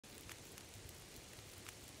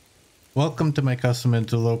Welcome to my custom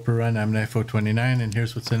Interloper run. I'm Knifo29 and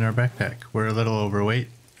here's what's in our backpack. We're a little overweight.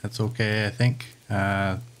 That's okay, I think.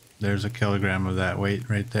 There's a kilogram of that weight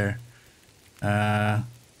right there.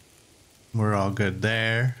 We're all good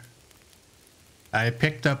there. I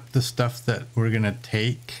picked up the stuff that we're gonna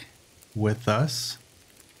take with us.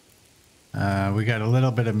 We got a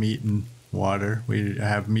little bit of meat and water. We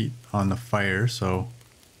have meat on the fire, so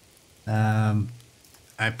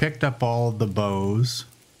I picked up all the bows.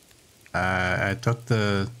 I took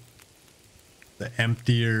the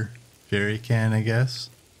emptier jerry can, I guess.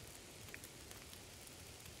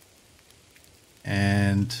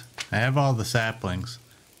 And I have all the saplings.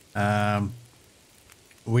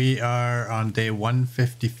 We are on day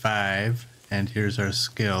 155, and here's our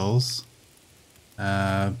skills.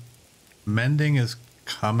 Mending is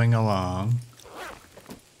coming along.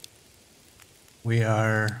 We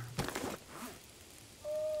are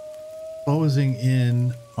closing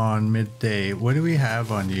in on midday. What do we have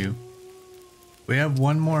on you? We have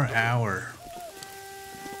one more hour.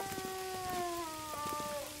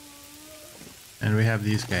 And we have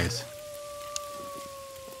these guys.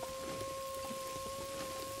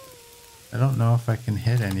 I don't know if I can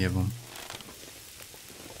hit any of them.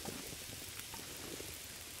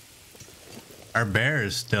 Our bear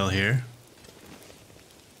is still here.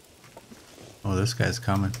 Oh, this guy's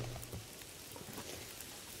coming.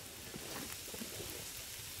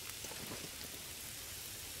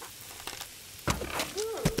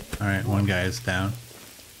 All right, one guy is down.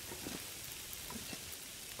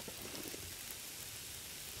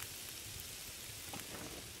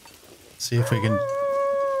 See if we can...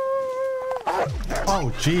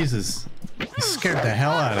 Oh, Jesus. He scared the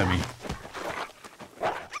hell out of me.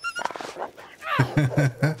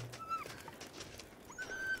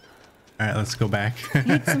 All right, let's go back.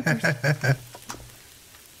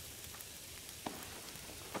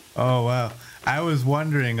 Oh, wow. I was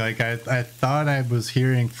wondering, like, I thought I was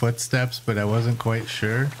hearing footsteps, but I wasn't quite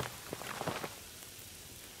sure.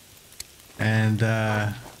 And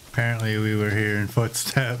apparently we were hearing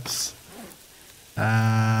footsteps.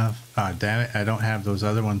 Oh, damn it. I don't have those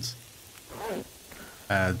other ones.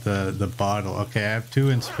 The bottle. Okay, I have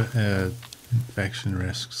two infection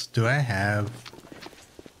risks. Do I have...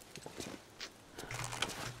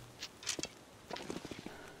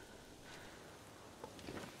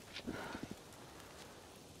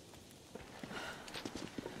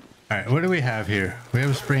 All right, what do we have here? We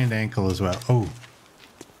have a sprained ankle as well. Oh.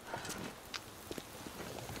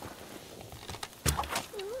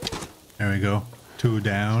 There we go. 2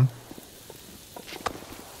 down.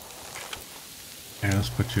 Here, let's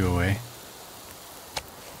put you away.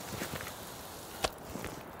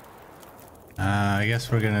 I guess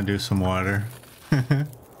we're gonna do some water.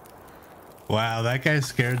 Wow, that guy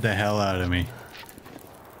scared the hell out of me.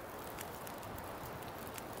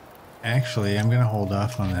 Actually, I'm gonna hold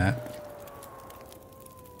off on that.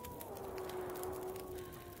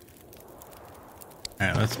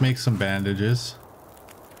 Alright, let's make some bandages.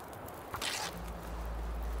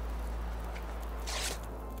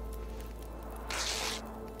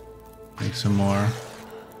 Make some more.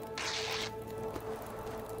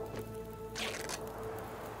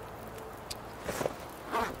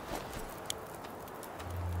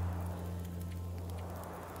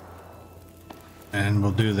 And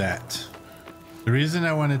we'll do that. The reason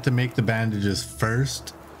I wanted to make the bandages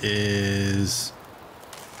first is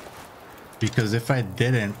because if I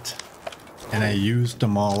didn't and I used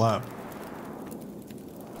them all up,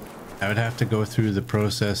 I would have to go through the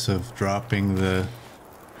process of dropping the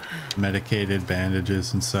medicated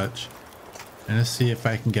bandages and such. And let's see if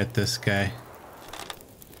I can get this guy.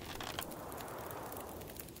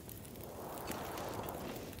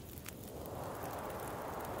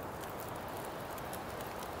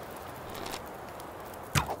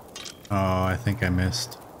 Oh, I think I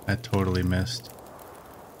missed. I totally missed.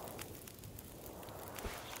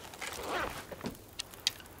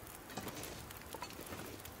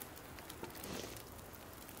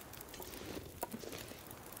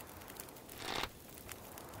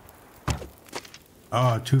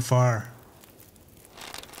 Oh, too far.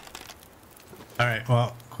 All right,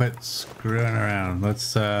 well, quit screwing around.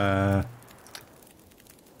 Let's, actually,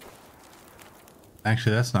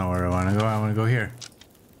 that's not where I want to go. I want to go here.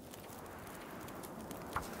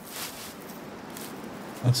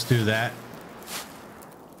 Let's do that.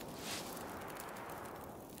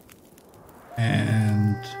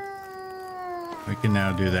 And we can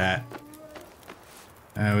now do that.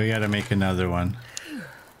 We got to make another one.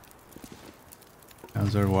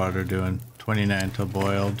 How's our water doing? 29 till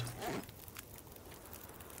boiled.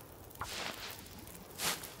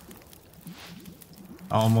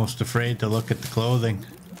 Almost afraid to look at the clothing.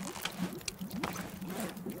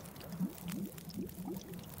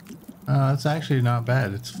 Oh, it's actually not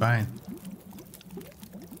bad. It's fine.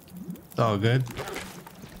 It's all good.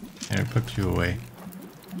 Here, put you away.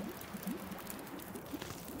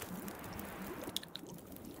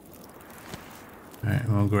 Alright,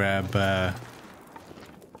 we'll grab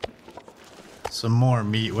some more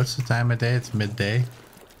meat. What's the time of day? It's midday.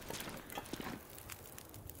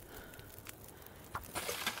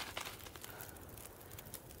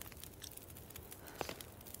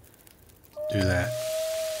 Do that.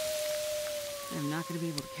 I'm not going to be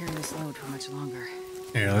able to carry this load for much longer.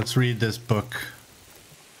 Here, let's read this book.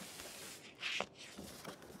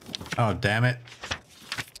 Oh, damn it.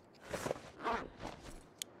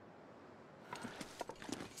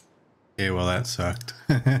 Okay, well that sucked.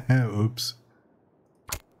 Oops.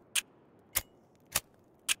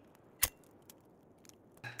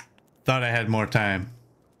 Thought I had more time.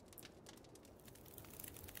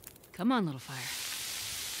 Come on, little fire.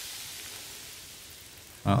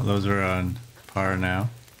 Well, those are on par now.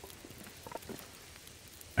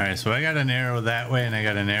 Alright, so I got an arrow that way and I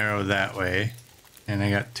got an arrow that way. And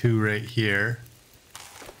I got two right here.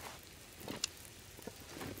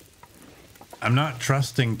 I'm not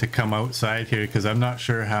trusting to come outside here because I'm not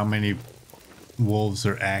sure how many wolves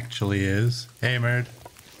there actually is. Hey, Merd.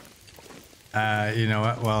 You know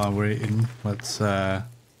what? While I'm waiting, let's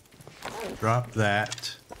drop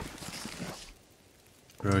that.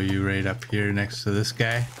 Throw you right up here next to this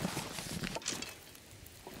guy.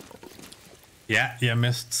 Yeah, you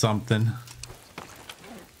missed something.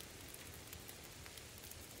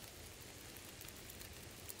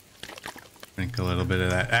 Drink a little bit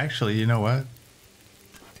of that. Actually, you know what?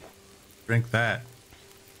 Drink that.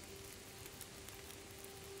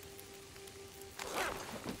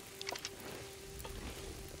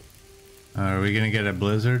 Are we gonna get a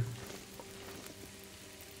blizzard?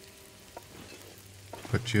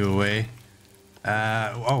 Put you away.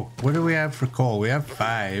 Oh, what do we have for coal? We have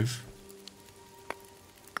 5.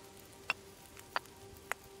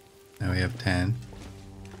 Now we have 10.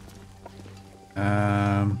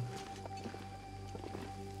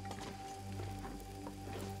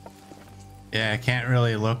 Yeah, I can't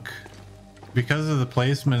really look. Because of the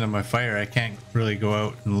placement of my fire, I can't really go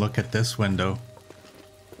out and look at this window.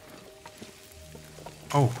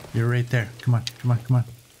 Oh, you're right there. Come on, come on, come on.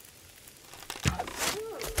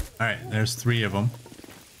 Alright, there's 3 of them.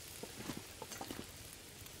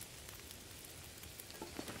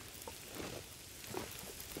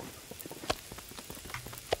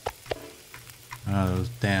 Oh, those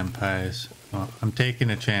damn pies. Well, I'm taking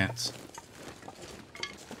a chance.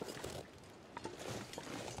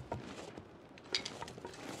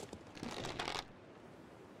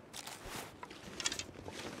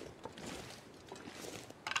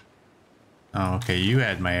 Oh, okay, you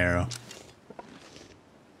had my arrow.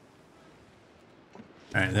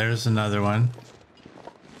 Alright, there's another one.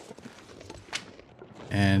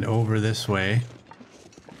 And over this way.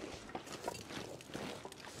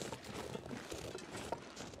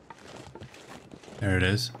 There it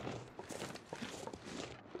is.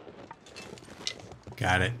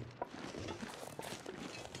 Got it.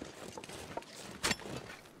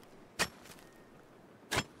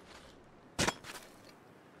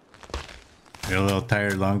 You're a little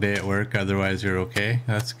tired, long day at work, otherwise you're okay.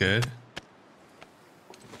 That's good.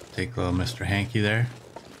 Take little Mr. Hanky there.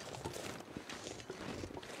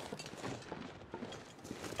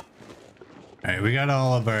 Alright, we got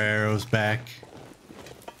all of our arrows back.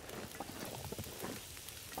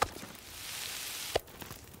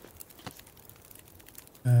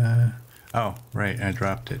 Oh, right, I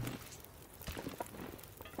dropped it.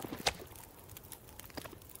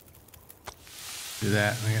 Do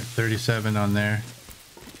that. We got 37 on there.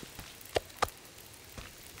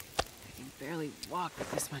 I can barely walk with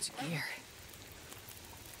this much gear.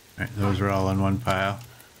 Alright, those are all in one pile.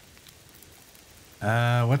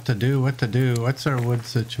 What to do? What to do? What's our wood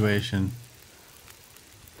situation?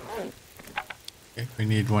 Okay, we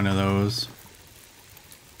need one of those.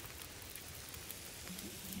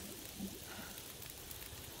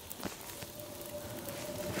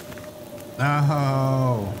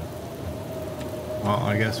 No! Well,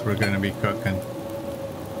 I guess we're gonna be cooking.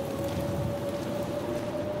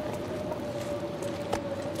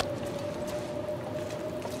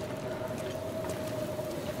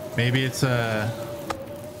 Maybe it's a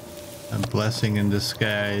blessing in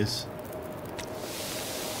disguise.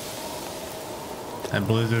 That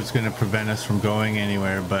blizzard's gonna prevent us from going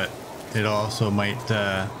anywhere, but it also might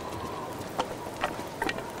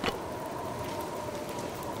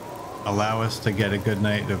allow us to get a good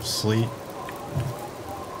night of sleep.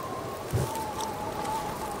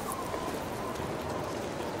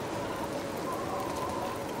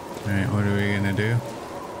 Alright, what are we gonna do?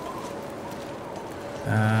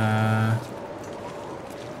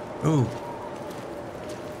 Ooh.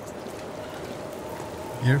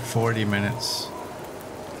 You're 40 minutes.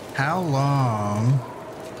 How long?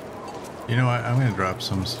 You know what? I'm gonna drop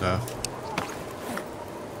some stuff.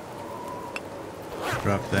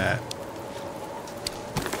 Drop that.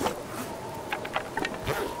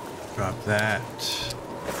 Drop that.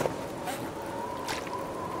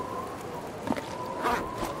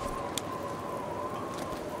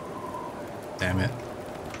 Damn it.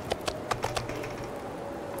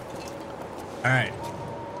 All right.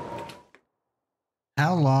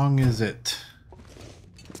 How long is it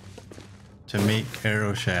to make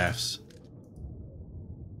arrow shafts?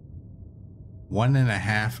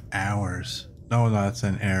 1.5 hours. No, that's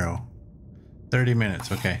an arrow. 30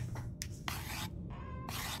 minutes. Okay.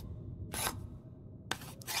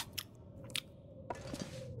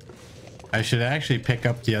 I should actually pick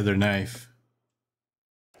up the other knife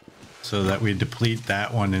so that we deplete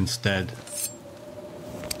that one instead.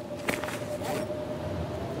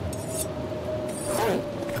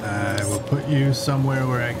 I will put you somewhere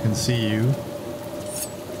where I can see you.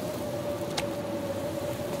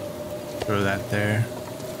 Throw that there.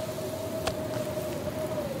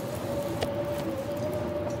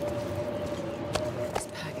 This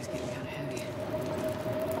pack is getting kind of heavy.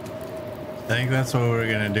 I think that's what we're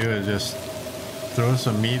gonna do, is just throw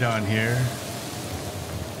some meat on here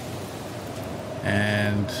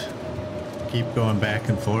and keep going back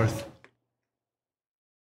and forth.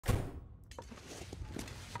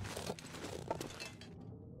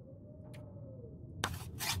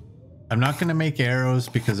 I'm not gonna make arrows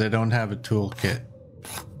because I don't have a toolkit.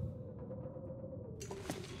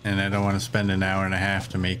 And I don't want to spend an hour and a half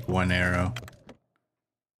to make one arrow.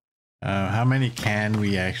 How many can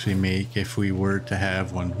we actually make if we were to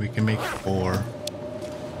have one? We can make 4.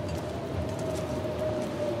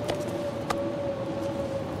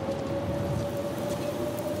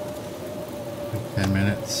 Like 10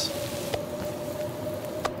 minutes.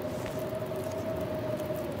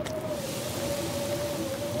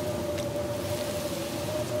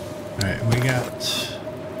 Alright, we got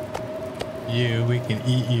you. We can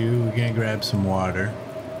eat you. We're gonna grab some water.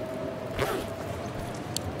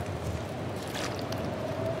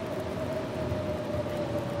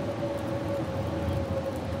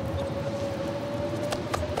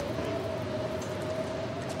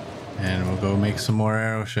 And we'll go make some more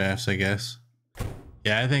arrow shafts, I guess.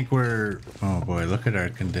 Yeah, I think we're... Oh boy, look at our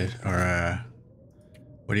condition... Or,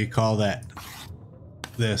 what do you call that?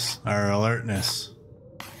 This. Our alertness.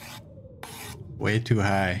 Way too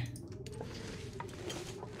high.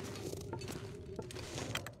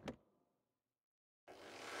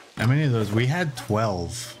 How many of those? We had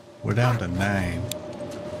 12. We're down to 9.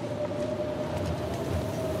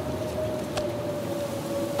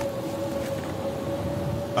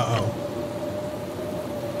 Uh-oh.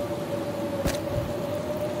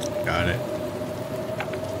 Got it. I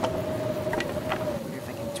wonder if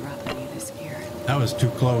I can drop any of this gear. That was too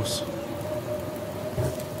close.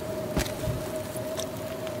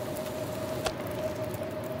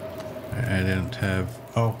 I didn't have...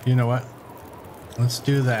 Oh, you know what? Let's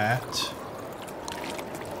do that.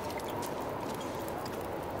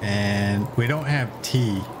 And we don't have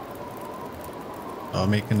tea. I'll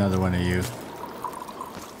make another one of you.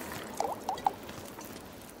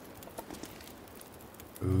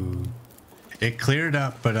 Ooh. It cleared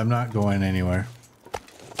up, but I'm not going anywhere.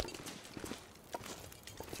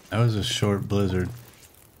 That was a short blizzard.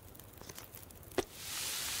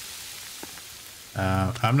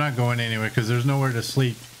 I'm not going anywhere because there's nowhere to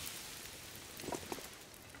sleep.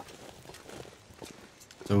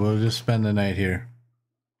 So we'll just spend the night here.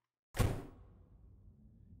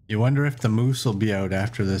 You wonder if the moose will be out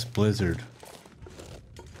after this blizzard.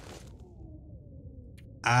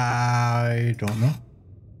 I don't know.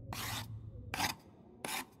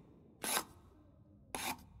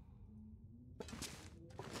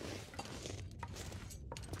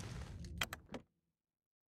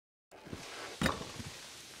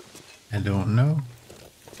 I don't know.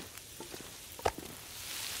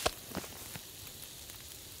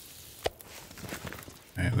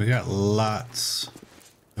 Alright, we got lots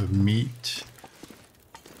of meat.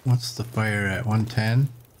 What's the fire at? 110?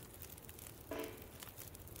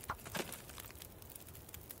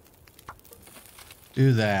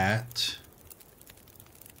 Do that.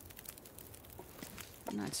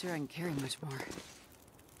 I'm not sure I can carry much more.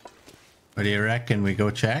 What do you reckon? We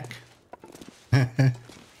go check?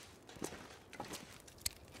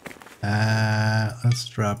 let's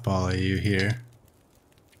drop all of you here.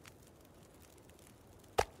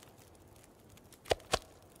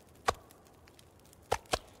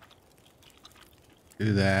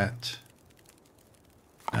 Do that.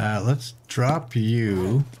 Let's drop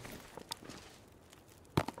you.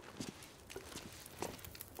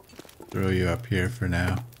 Throw you up here for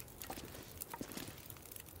now.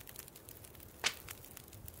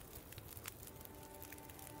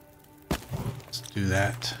 Let's do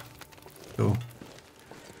that.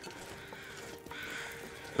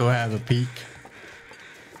 Go have a peek.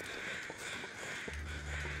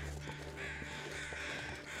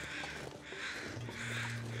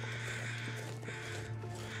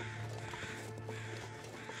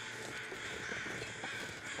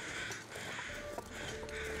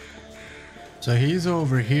 So he's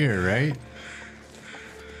over here, right?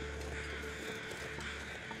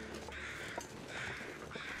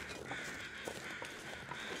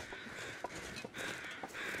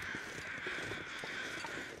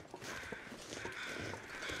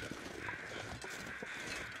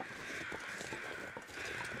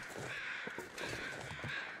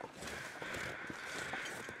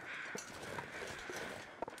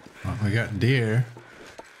 Well, we got deer.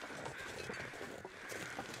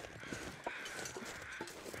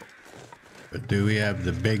 But do we have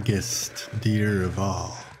the biggest deer of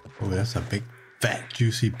all? Oh, that's a big, fat,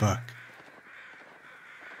 juicy buck.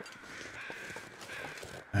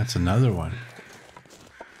 That's another one.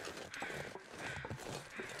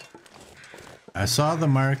 I saw the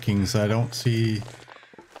markings. I don't see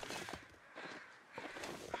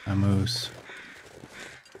a moose.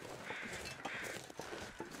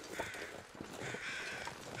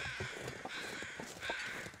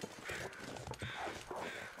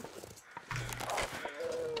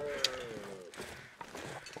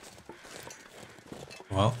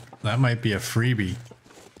 Well, that might be a freebie.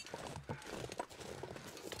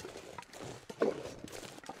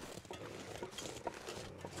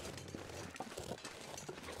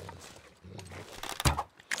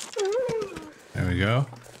 There we go. Are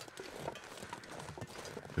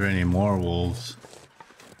there any more wolves?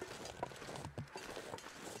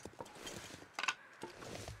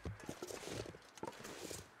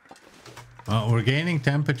 Well, we're gaining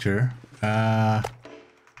temperature.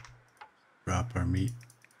 Drop our meat.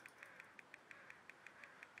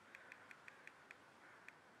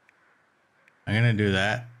 I'm gonna do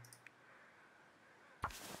that.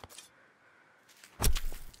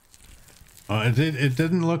 Oh, it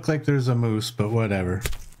didn't look like there's a moose, but whatever.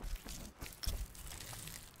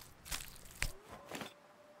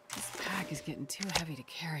 This pack is getting too heavy to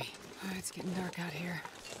carry. Oh, it's getting dark out here.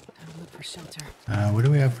 Time to look for shelter. What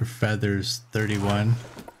do we have for feathers? 31.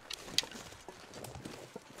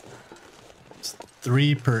 It's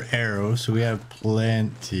 3 per arrow, so we have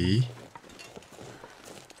plenty.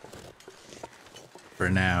 For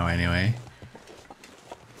now, anyway.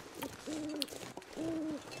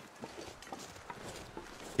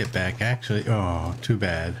 Get back, actually. Oh, too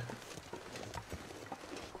bad.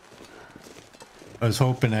 I was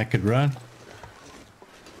hoping I could run.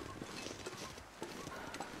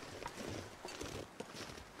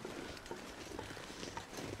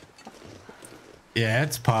 Yeah,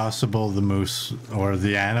 it's possible the moose or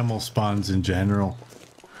the animal spawns in general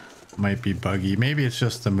might be buggy. Maybe it's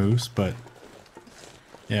just the moose, but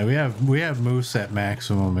yeah, we have moose at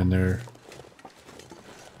maximum, and they're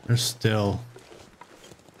still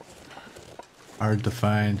hard to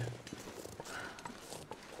find.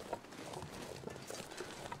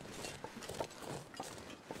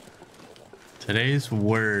 Today's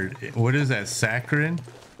word, what is that, saccharin?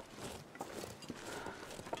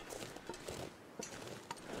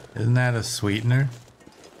 Isn't that a sweetener?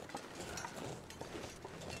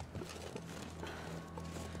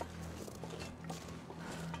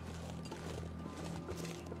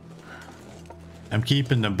 I'm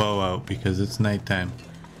keeping the bow out because it's nighttime.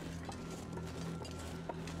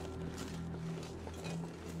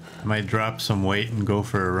 I might drop some weight and go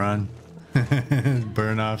for a run.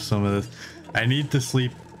 Burn off some of this. I need to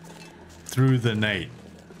sleep through the night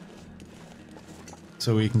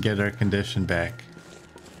so we can get our condition back.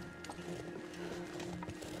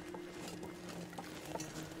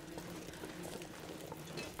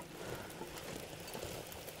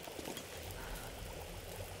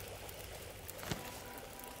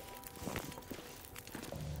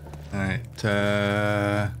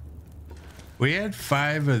 We had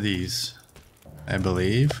 5 of these, I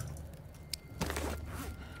believe.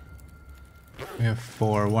 We have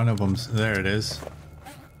 4. One of them's there. It is.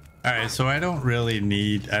 All right, so I don't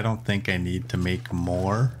think I need to make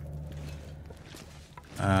more.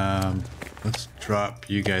 Let's drop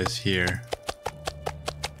you guys here.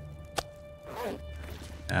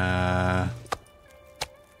 I'm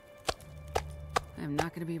not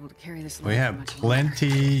going to be able to carry this. We have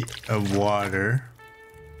plenty of water.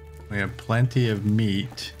 We have plenty of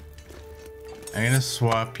meat. I'm gonna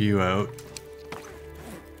swap you out.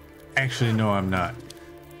 Actually, no, I'm not.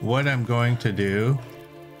 What I'm going to do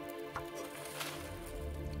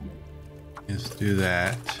is do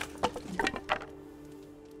that.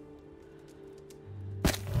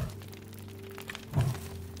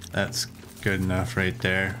 That's good enough right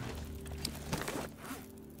there.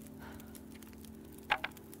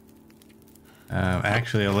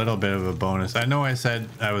 Actually, a little bit of a bonus. I know I said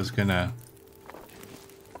I was gonna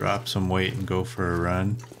drop some weight and go for a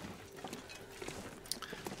run.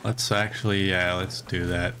 Let's actually, yeah, let's do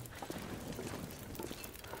that.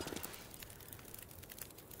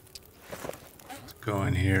 Let's go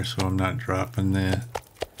in here so I'm not dropping the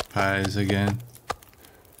pies again.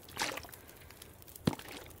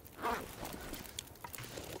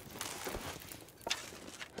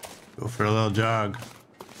 Go for a little jog.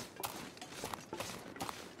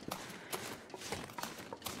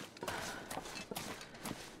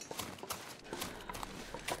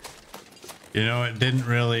 You know, it didn't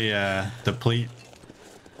really deplete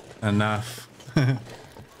enough. I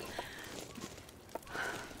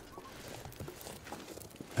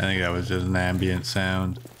think that was just an ambient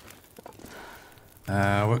sound.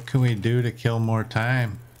 What can we do to kill more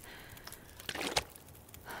time?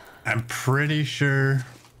 I'm pretty sure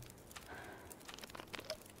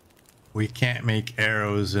we can't make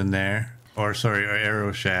arrows in there. Or sorry,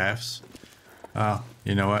 arrow shafts. Oh,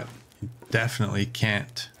 you know what? You definitely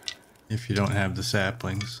can't if you don't have the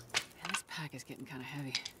saplings. Man, this pack is getting kind of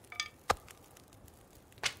heavy.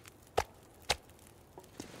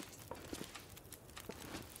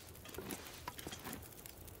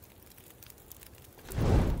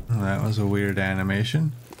 Well, that was a weird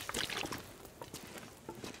animation.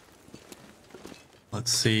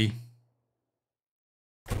 Let's see.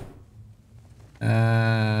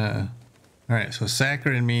 All right, so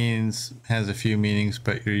saccharine has a few meanings,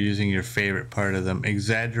 but you're using your favorite part of them.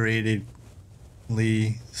 Exaggeratedly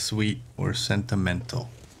sweet or sentimental.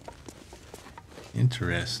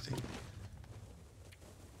 Interesting.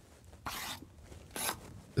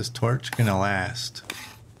 This torch gonna last.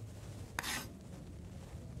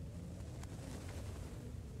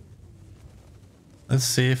 Let's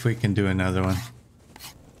see if we can do another one.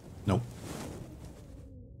 Nope.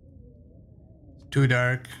 It's too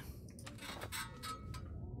dark.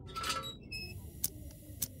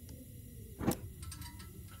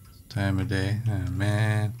 Time of day. Oh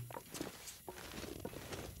man.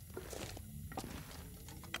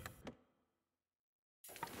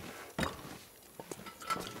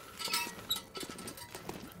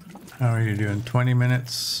 How are you doing? 20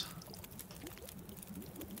 minutes?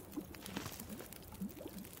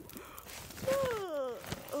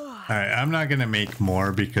 Alright, I'm not gonna make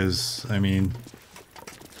more because, I mean,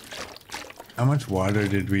 how much water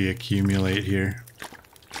did we accumulate here?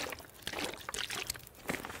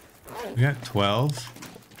 We got 12.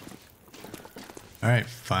 Alright,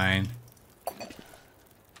 fine.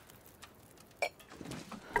 I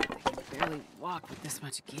can barely walk with this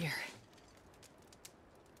much gear.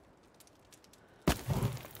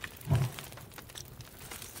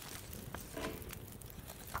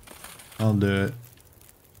 I'll do it.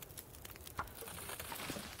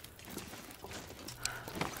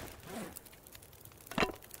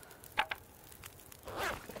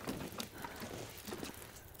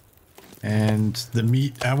 And the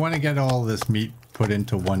meat, I want to get all this meat put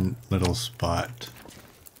into one little spot.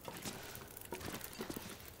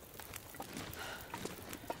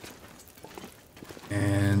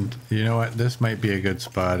 And you know what? This might be a good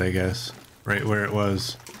spot, I guess. Right where it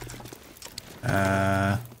was.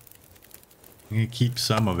 I'm gonna keep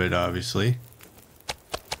some of it, obviously.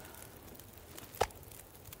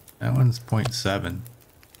 That one's 0.7.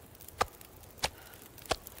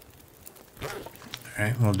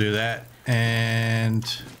 Alright, we'll do that. And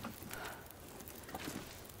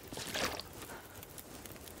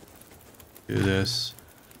do this.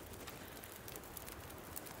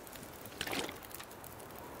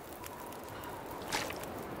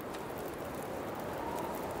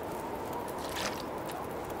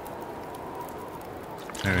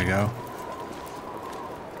 There we go.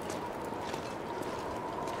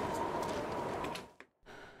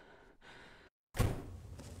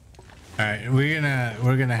 All right,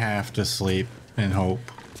 we're gonna have to sleep and hope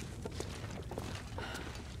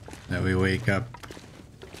that we wake up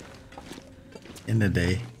in the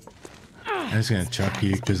day. I'm just gonna chuck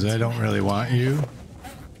you because I don't really want you.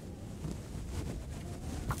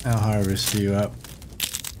 I'll harvest you up.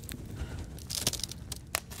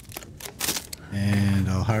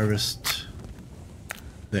 harvest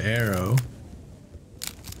the arrow.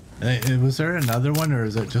 Was there another one, or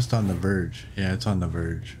is it just on the verge? Yeah, it's on the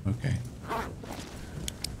verge. Okay.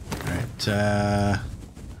 Alright,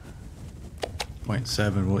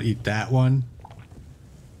 0.7. We'll eat that one.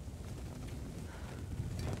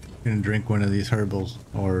 Gonna drink one of these herbals,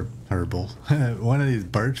 or one of these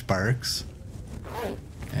birch barks,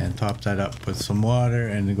 and top that up with some water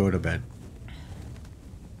and then go to bed.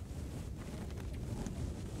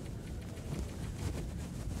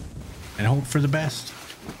 And hope for the best.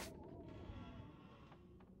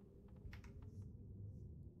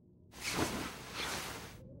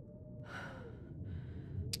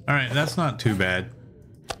 All right, that's not too bad.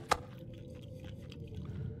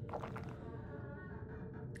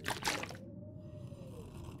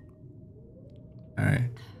 All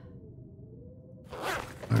right.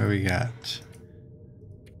 What do we got?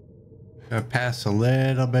 Gotta pass a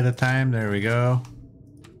little bit of time. There we go.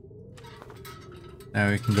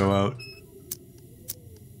 Now we can go out.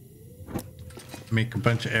 Make a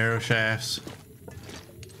bunch of arrow shafts.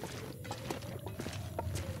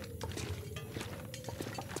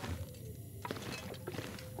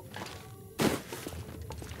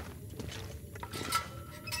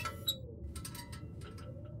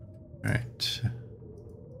 Right.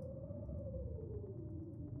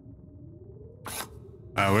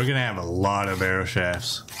 We're gonna have a lot of arrow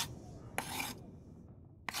shafts.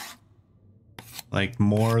 Like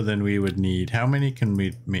more than we would need. How many can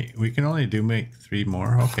we make? We can only make 3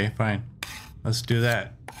 more. Okay, fine. Let's do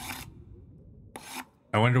that.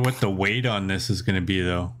 I wonder what the weight on this is going to be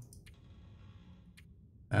though.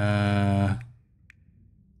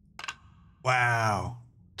 Wow.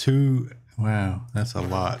 2. Wow, that's a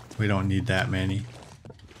lot. We don't need that many.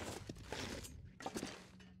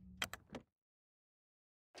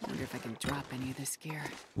 I wonder if I can drop any of this gear.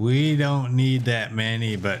 We don't need that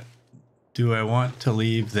many, but do I want to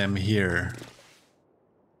leave them here?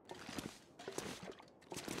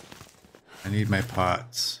 I need my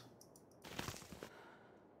pots.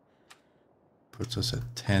 Puts us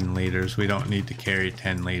at 10 liters. We don't need to carry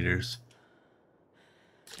 10 liters.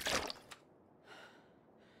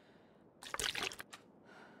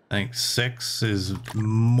 I think 6 is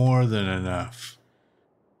more than enough.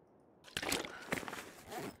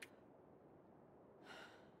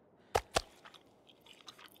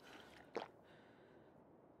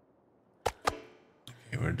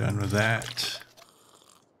 Okay, we're done with that.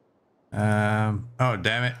 Oh,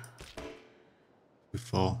 damn it. Too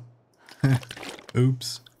full.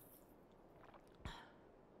 Oops.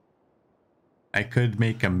 I could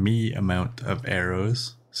make a me amount of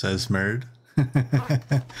arrows, says Merd.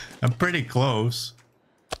 I'm pretty close.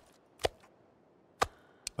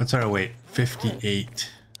 What's our weight?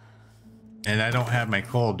 58. And I don't have my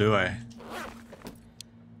coal, do I?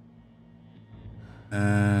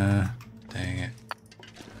 Dang it.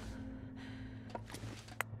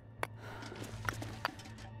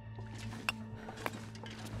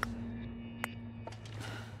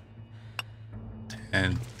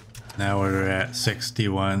 And now we're at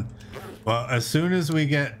 61. Well, as soon as we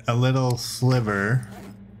get a little sliver,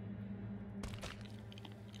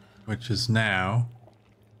 which is now,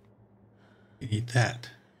 eat that.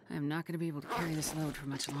 I'm not going to be able to carry this load for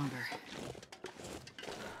much longer.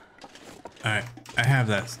 Alright, I have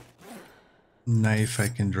that knife I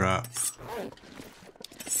can drop.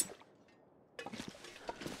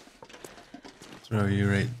 Throw you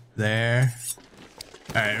right there.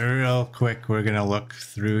 Alright, real quick, we're gonna look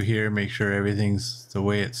through here, make sure everything's the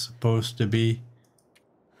way it's supposed to be.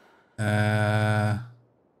 I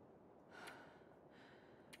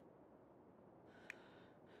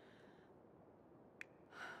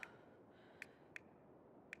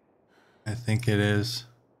think it is.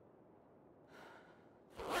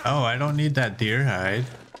 Oh, I don't need that deer hide.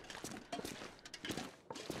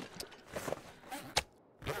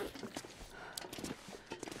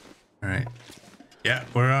 Alright. Yeah,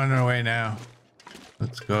 we're on our way now.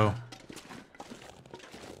 Let's go.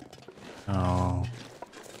 Oh.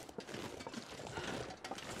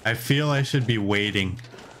 I feel I should be waiting.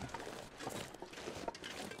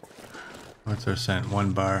 What's our scent?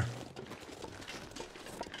 1 bar.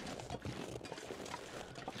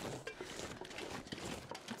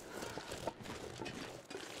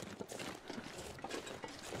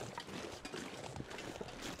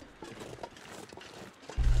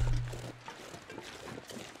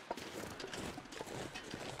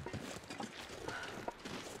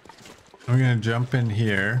 I'm gonna jump in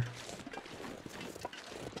here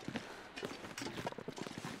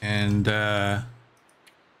and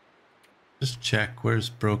just check where's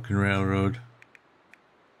Broken Railroad.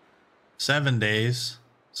 7 days.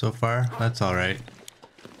 so far. That's all right.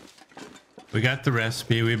 We got the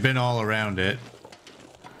recipe. We've been all around it.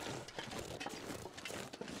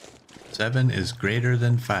 7 is greater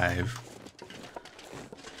than 5.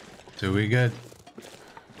 So we good.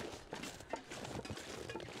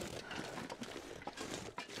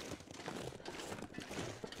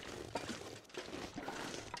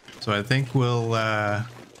 So I think we'll, I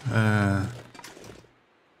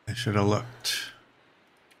should have looked.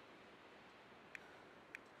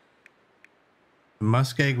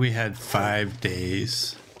 Muskeg, we had 5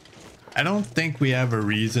 days. I don't think we have a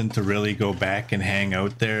reason to really go back and hang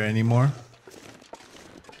out there anymore.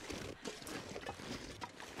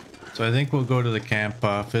 So I think we'll go to the camp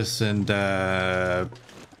office and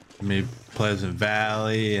maybe Pleasant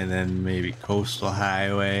Valley and then maybe Coastal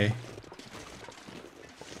Highway.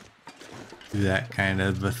 Do that kind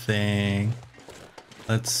of a thing.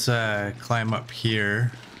 Let's climb up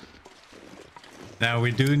here. Now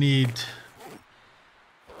we do need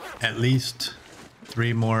at least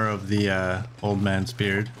 3 more of the old man's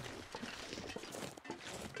beard.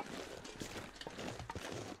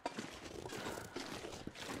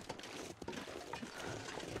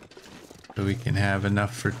 So we can have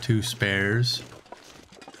enough for 2 spares.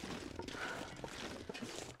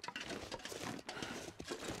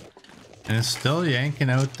 And it's still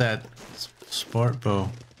yanking out that sport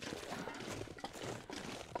bow.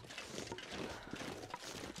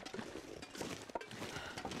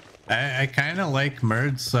 I kind of like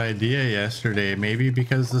Merd's idea yesterday, maybe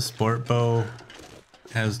because the sport bow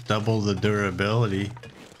has double the durability.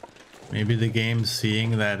 Maybe the game's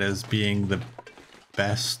seeing that as being the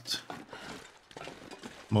best,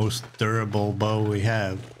 most durable bow we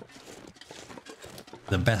have.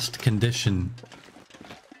 The best condition.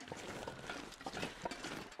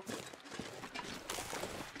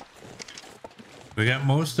 We got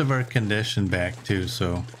most of our condition back too,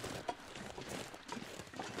 so...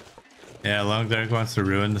 Yeah, Long Dark wants to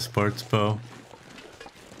ruin the sports bow.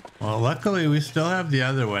 Well, luckily we still have the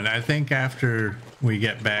other one. I think after we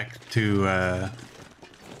get back to,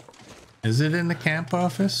 is it in the camp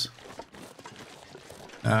office?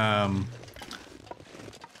 I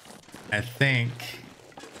think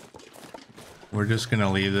we're just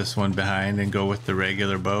gonna leave this one behind and go with the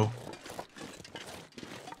regular bow.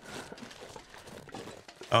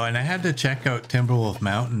 Oh, and I had to check out Timberwolf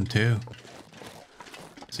Mountain too.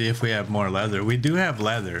 See if we have more leather. We do have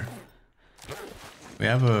leather. We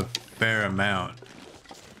have a fair amount.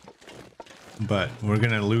 But we're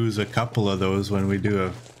gonna lose a couple of those when we do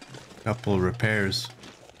a couple repairs.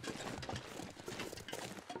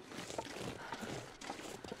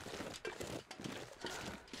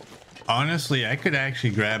 Honestly, I could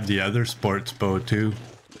actually grab the other sports bow too.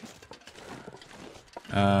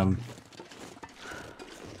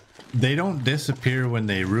 They don't disappear when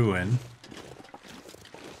they ruin.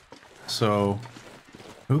 So,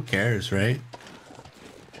 who cares, right?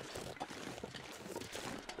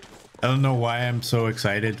 I don't know why I'm so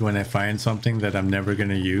excited when I find something that I'm never going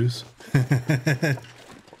to use.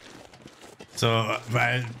 So,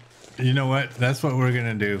 you know what? That's what we're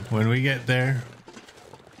going to do. When we get there,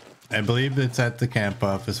 I believe it's at the camp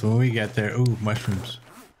office. When we get there, ooh, mushrooms.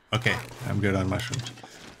 Okay, I'm good on mushrooms.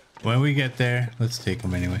 When we get there, let's take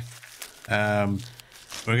them anyway.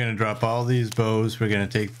 We're gonna drop all these bows. We're gonna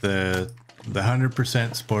take the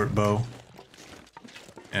 100% sport bow,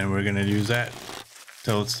 and we're gonna use that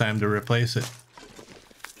till it's time to replace it.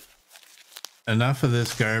 Enough of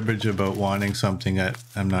this garbage about wanting something that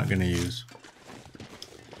I'm not gonna use.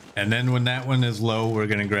 And then when that one is low, we're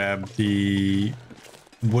gonna grab the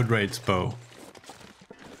Woodwright's bow,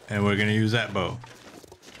 and we're gonna use that bow.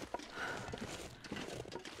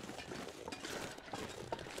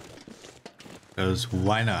 Because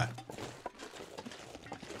why not?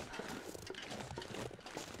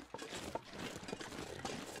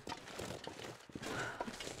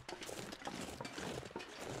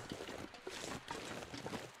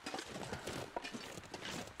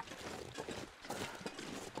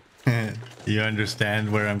 You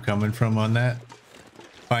understand where I'm coming from on that?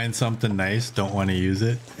 Find something nice, don't want to use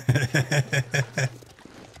it.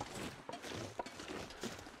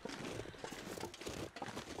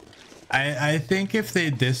 I think if they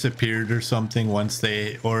disappeared or something once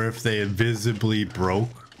they, or if they visibly broke,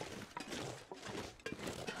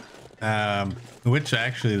 which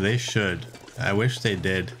actually they should. I wish they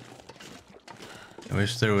did. I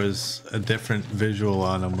wish there was a different visual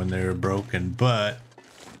on them when they were broken, but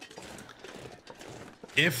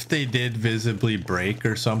if they did visibly break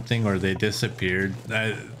or something, or they disappeared,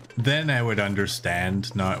 then I would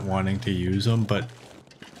understand not wanting to use them, but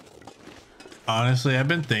Honestly, I've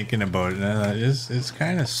been thinking about it, and it's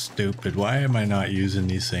kind of stupid. Why am I not using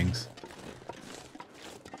these things?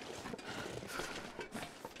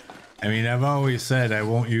 I mean, I've always said I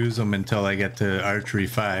won't use them until I get to archery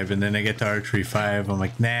 5, and then I get to archery 5, I'm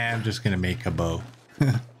like, nah, I'm just gonna make a bow.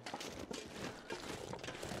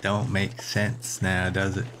 Don't make sense now,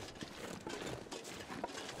 does it?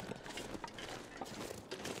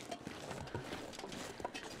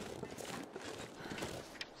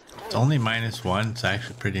 It's only -1. It's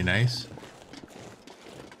actually pretty nice.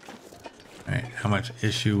 Alright, how much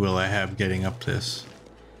issue will I have getting up this?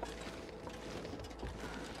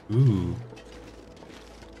 Ooh.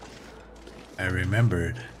 I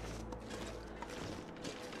remembered.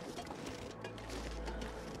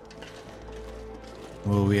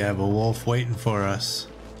 Well, we have a wolf waiting for us.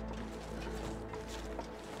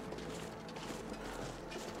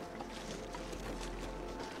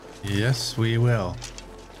 Yes, we will.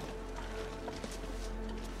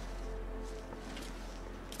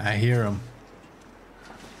 I hear him.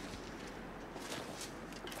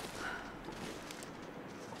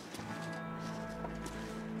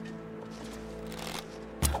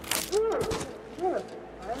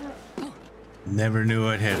 Never knew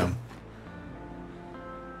I'd hit him.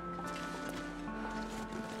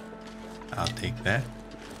 I'll take that.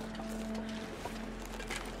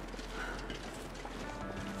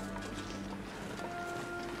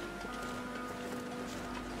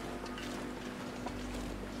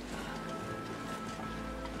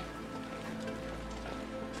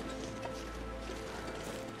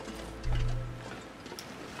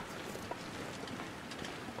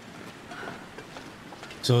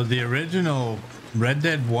 So the original Red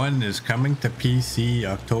Dead 1 is coming to PC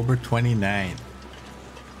October 29th.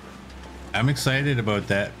 I'm excited about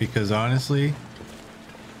that because honestly,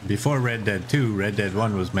 before Red Dead 2, Red Dead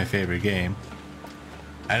 1 was my favorite game.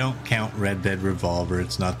 I don't count Red Dead Revolver,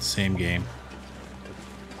 it's not the same game.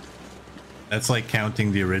 That's like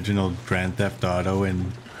counting the original Grand Theft Auto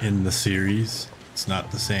in the series. It's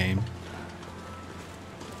not the same.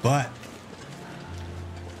 But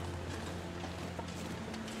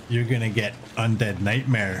you're gonna get Undead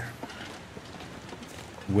Nightmare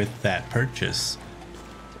with that purchase.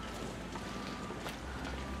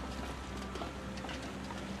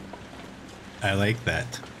 I like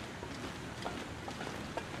that.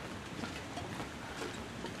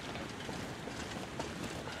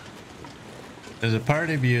 There's a part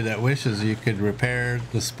of you that wishes you could repair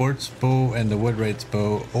the sports bow and the woodwright's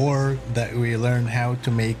bow, or that we learn how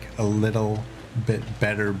to make a little bit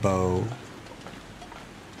better bow.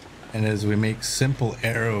 And as we make simple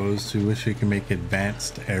arrows, we wish we could make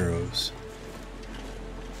advanced arrows.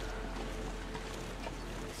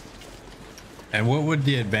 And what would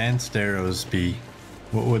the advanced arrows be?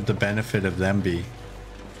 What would the benefit of them be?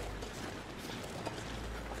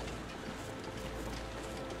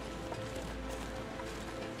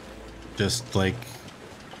 Just like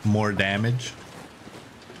more damage,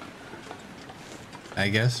 I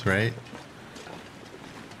guess, right?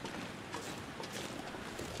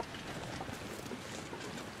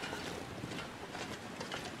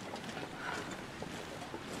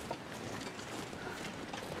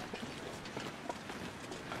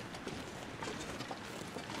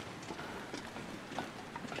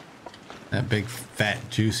 That big fat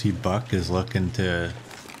juicy buck is looking to...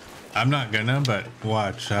 I'm not gonna, but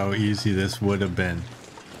watch how easy this would have been.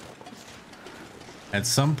 At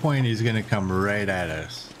some point he's gonna come right at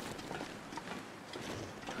us.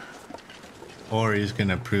 Or he's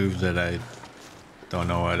gonna prove that I don't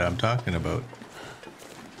know what I'm talking about.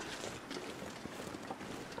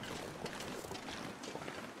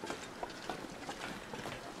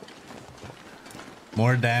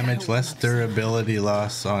 More damage, less durability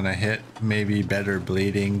loss on a hit, maybe better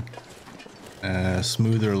bleeding,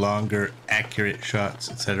 smoother, longer, accurate shots,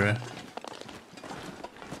 etc.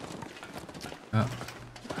 Oh.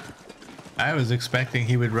 I was expecting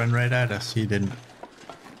he would run right at us. He didn't.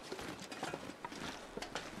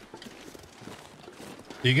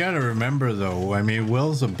 You gotta remember though, I mean,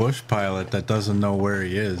 Will's a bush pilot that doesn't know where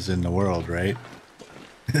he is in the world, right?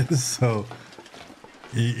 So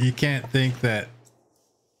you can't think that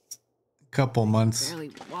couple months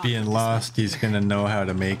being lost he's gonna know how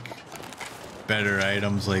to make better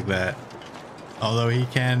items like that, although he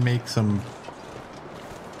can make some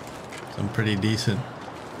pretty decent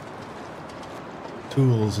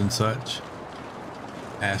tools and such.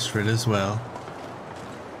 Astrid as well.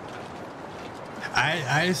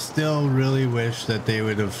 I still really wish that they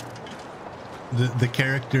would have the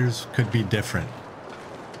characters could be different.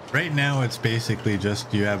 Right now it's basically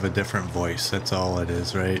just you have a different voice, that's all it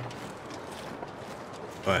is, right?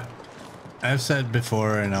 But I've said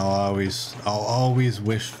before, and I'll always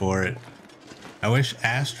wish for it. I wish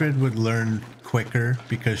Astrid would learn quicker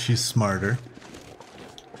because she's smarter.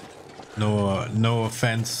 No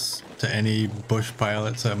offense to any bush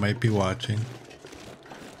pilots that might be watching.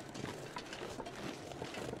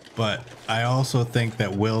 But I also think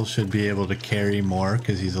that Will should be able to carry more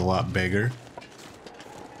because he's a lot bigger.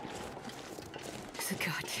 It's a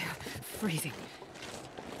goddamn freezing.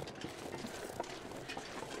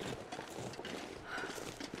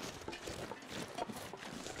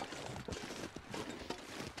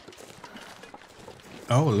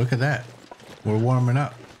 Oh, look at that. We're warming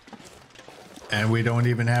up. And we don't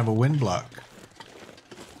even have a wind block.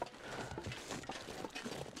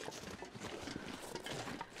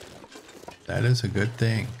 That is a good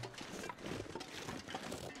thing.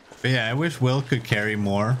 But yeah, I wish Will could carry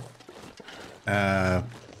more.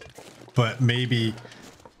 But maybe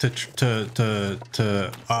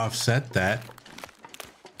to offset that,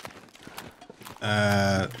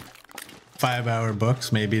 5-hour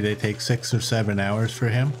books, maybe they take 6 or 7 hours for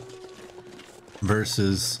him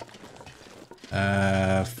versus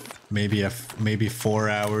maybe 4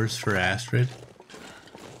 hours for Astrid.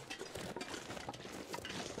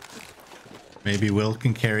 Maybe Will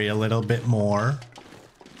can carry a little bit more,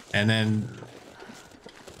 and then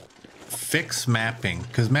fix mapping,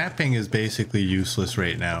 because mapping is basically useless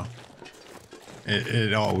right now.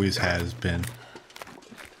 It always has been.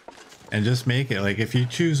 And just make it like, if you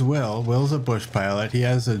choose Will's a bush pilot. He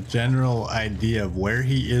has a general idea of where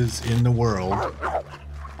he is in the world.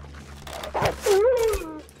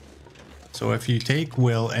 So if you take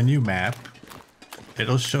Will and you map,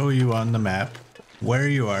 it'll show you on the map where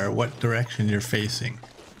you are, what direction you're facing.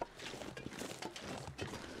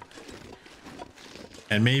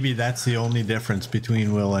 And maybe that's the only difference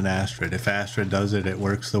between Will and Astrid. If Astrid does it, it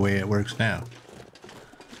works the way it works now.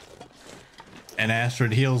 And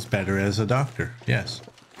Astrid heals better as a doctor, yes.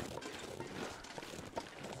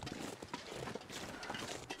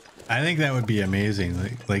 I think that would be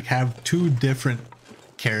amazing. Like have two different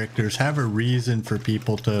characters, have a reason for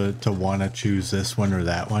people to want to choose this one or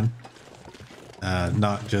that one.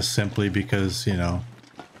 Not just simply because, you know,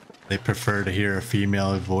 they prefer to hear a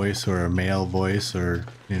female voice or a male voice, or,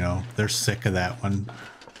 you know, they're sick of that one.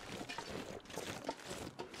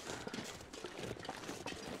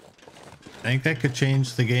 I think that could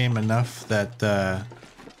change the game enough that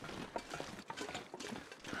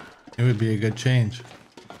it would be a good change.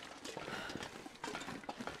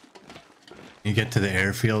 You get to the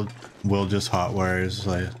airfield, Will just hotwires,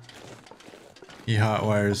 like, he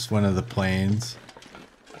hotwires one of the planes.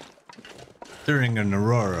 During an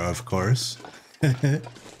aurora, of course.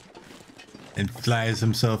 And flies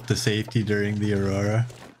himself to safety during the aurora.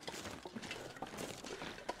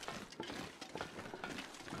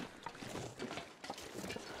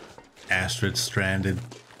 Astrid stranded,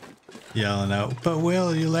 yelling out, "But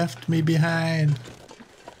Will, you left me behind."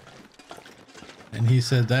 And he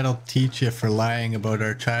said, "That'll teach you for lying about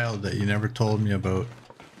our child that you never told me about."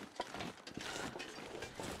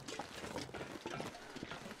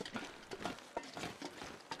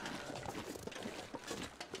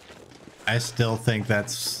 I still think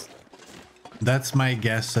that's my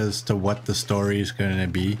guess as to what the story is going to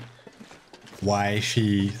be. Why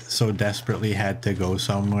she so desperately had to go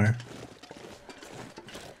somewhere.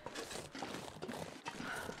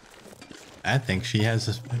 I think she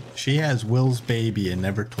has Will's baby and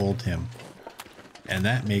never told him. And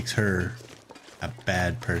that makes her a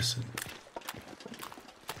bad person.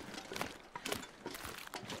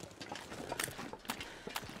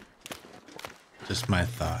 Just my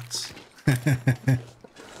thoughts.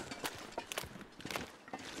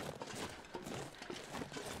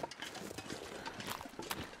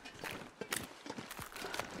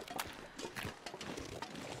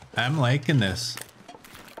 I'm liking this.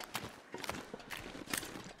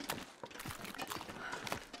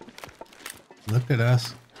 Look at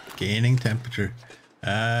us gaining temperature.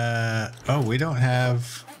 Oh, we don't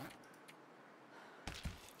have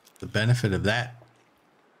the benefit of that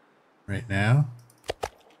right now.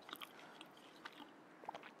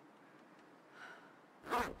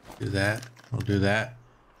 Do that. We'll do that.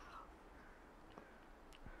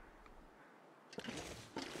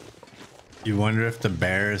 You wonder if the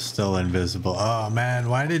bear is still invisible. Oh man,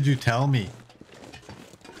 why did you tell me?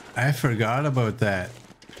 I forgot about that.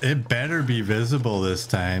 It better be visible this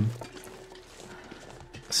time.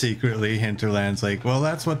 Secretly, Hinterland's like, well,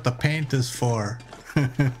 that's what the paint is for.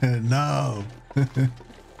 No.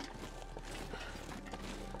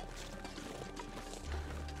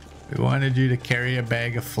 We wanted you to carry a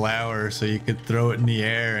bag of flour so you could throw it in the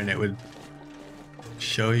air and it would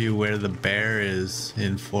show you where the bear is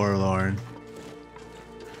in Forlorn.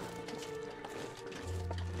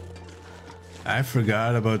 I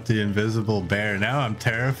forgot about the invisible bear. Now I'm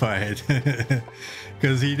terrified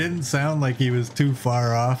because he didn't sound like he was too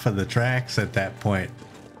far off of the tracks at that point.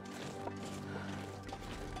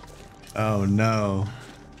 Oh no.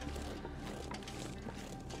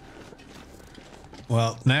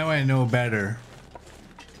 Well, now I know better.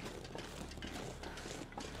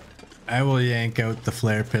 I will yank out the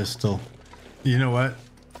flare pistol. You know what?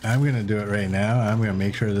 I'm gonna do it right now. I'm gonna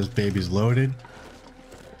make sure this baby's loaded.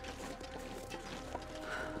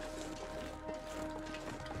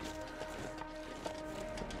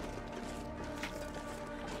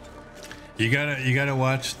 You gotta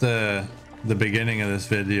watch the beginning of this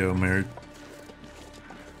video, Mert.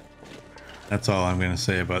 That's all I'm gonna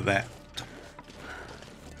say about that.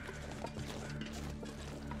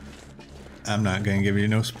 I'm not gonna give you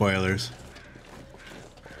no spoilers.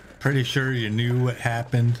 Pretty sure you knew what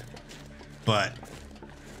happened, but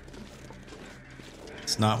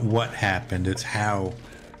it's not what happened, it's how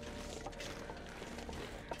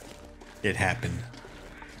it happened.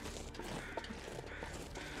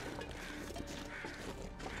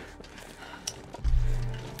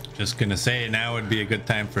 Just gonna say now would be a good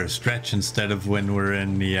time for a stretch instead of when we're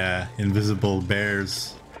in the invisible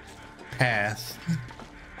bear's path.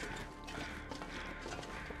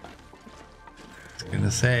 Gonna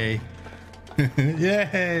say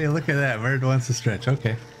yay, look at that, Mert wants to stretch.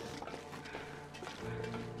 Okay,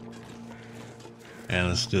 and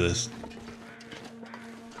let's do this.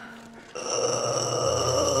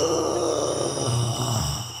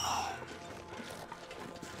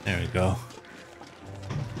 There we go.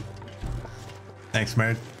 Thanks,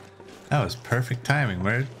 Mert. That was perfect timing,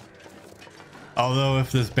 Mert. Although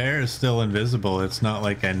if this bear is still invisible, it's not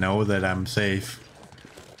like I know that I'm safe.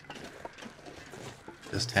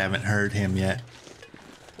 Just haven't heard him yet.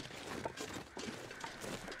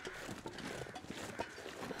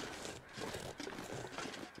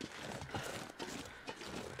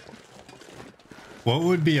 What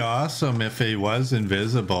would be awesome if he was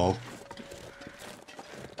invisible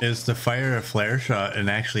is to fire a flare shot and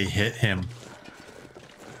actually hit him.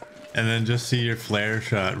 And then just see your flare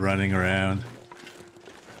shot running around.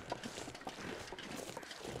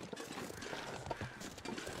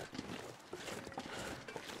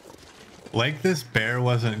 Like this bear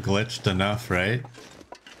wasn't glitched enough, right?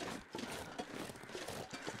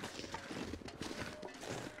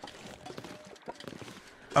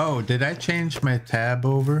 Oh, did I change my tab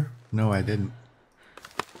over? No, I didn't.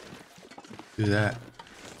 Do that.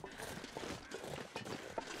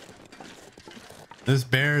 This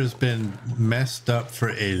bear has been messed up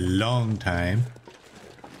for a long time.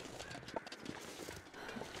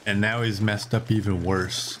 And now he's messed up even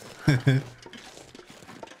worse.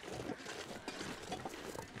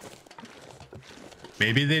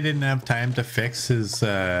 Maybe they didn't have time to fix his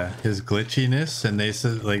glitchiness, and they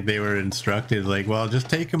said, like, they were instructed, like, well, just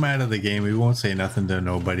take him out of the game. We won't say nothing to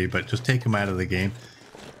nobody, but just take him out of the game.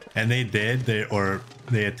 And they did, they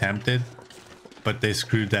attempted, but they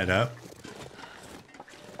screwed that up.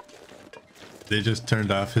 They just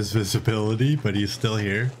turned off his visibility, but he's still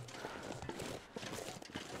here.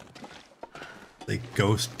 Like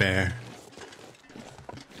Ghost Bear.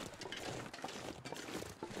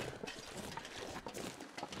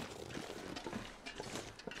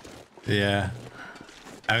 Yeah,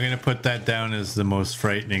 I'm gonna put that down as the most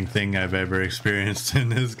frightening thing I've ever experienced in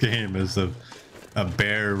this game, is a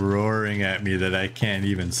bear roaring at me that I can't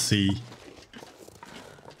even see.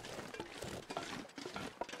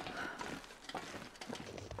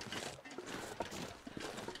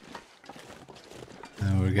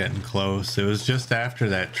 Oh, we're getting close. It was just after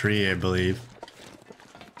that tree, I believe.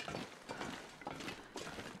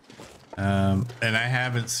 And I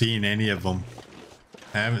haven't seen any of them.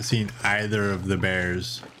 I haven't seen either of the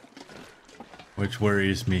bears, which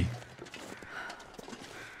worries me.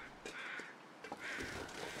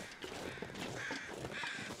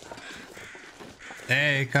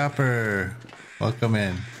 Hey, Copper! Welcome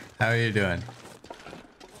in. How are you doing?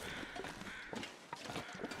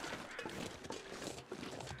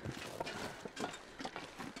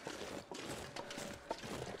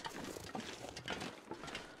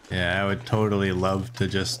 Yeah, I would totally love to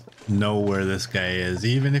just know where this guy is,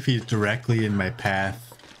 even if he's directly in my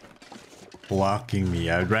path blocking me.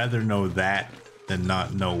 I'd rather know that than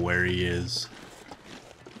not know where he is.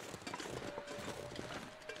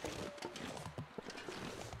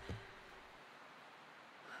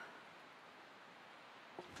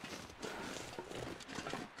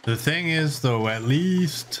 The thing is, though, at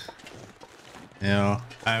least You know,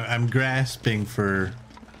 I'm grasping for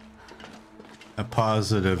a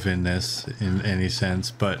positive in this in any sense,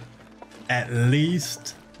 but at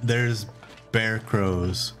least there's bear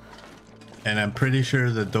crows, and I'm pretty sure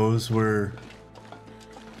that those were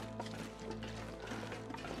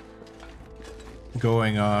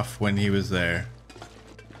going off when he was there.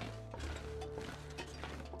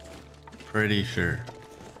 Pretty sure.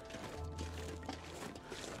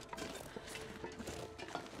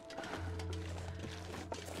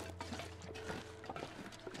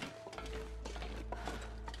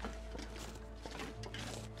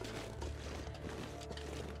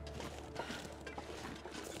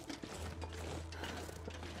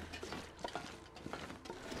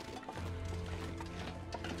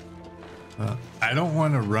 I don't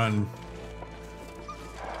want to run.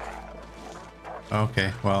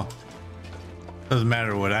 Okay, well, doesn't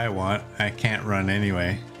matter what I want. I can't run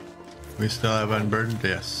anyway. We still have unburdened?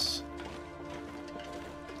 Yes.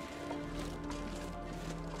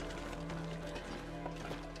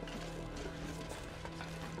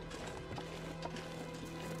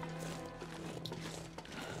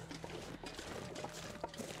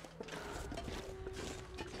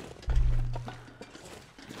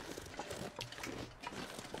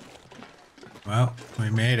 Well, we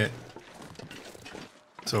made it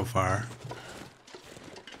so far.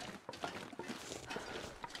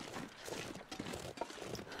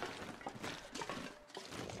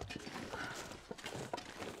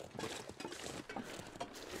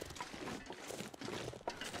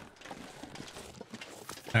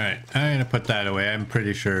 All right, I'm gonna put that away. I'm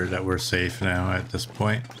pretty sure that we're safe now at this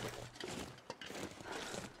point.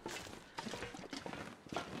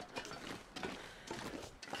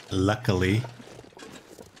 Luckily.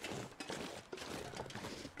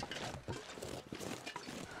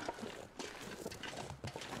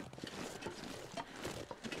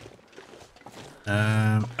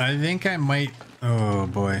 I think I might, oh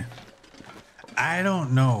boy. I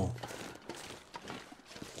don't know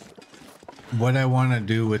what I want to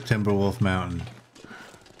do with Timberwolf Mountain.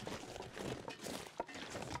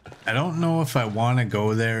 I don't know if I want to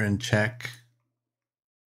go there and check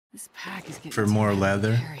This pack is getting for too more heavy to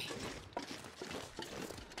leather. carry.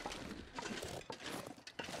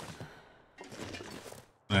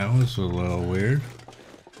 That was a little weird.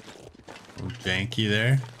 A little janky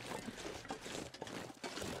there.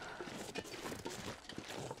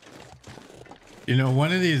 You know,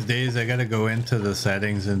 one of these days I gotta go into the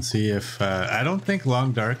settings and see if I don't think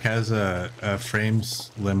Long Dark has a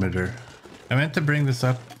frames limiter. I meant to bring this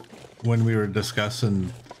up when we were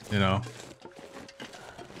discussing, you know,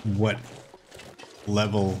 what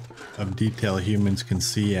level of detail humans can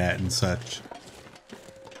see at and such.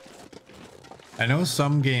 I know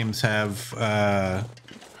some games have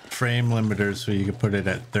frame limiters so you can put it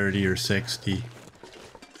at 30 or 60.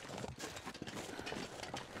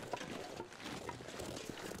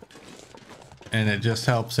 And it just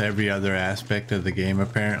helps every other aspect of the game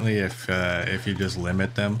apparently if you just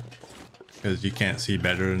limit them, because you can't see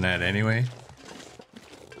better than that anyway.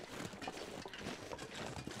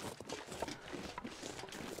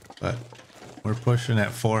 But we're pushing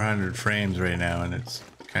at 400 frames right now and it's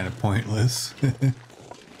kind of pointless.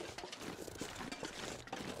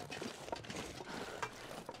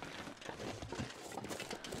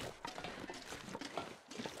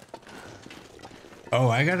 Oh,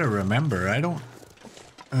 I gotta remember, I don't...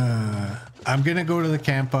 I'm gonna go to the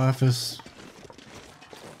camp office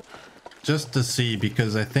just to see,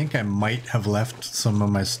 because I think I might have left some of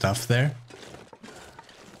my stuff there.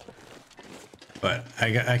 But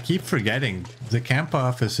I keep forgetting, the camp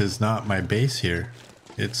office is not my base here.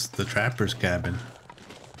 It's the trapper's cabin.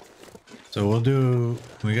 So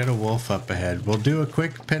we got a wolf up ahead. We'll do a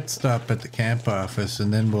quick pit stop at the camp office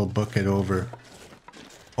and then we'll book it over.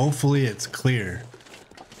 Hopefully it's clear.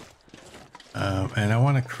 And I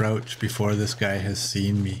want to crouch before this guy has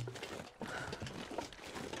seen me.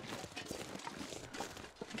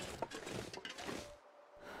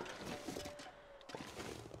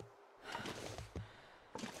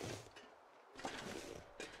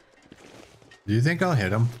 Do you think I'll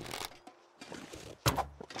hit him?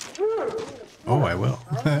 Oh, I will.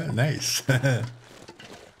 Nice.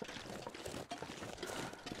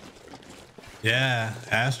 Yeah,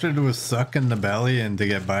 Astrid was sucking the belly in to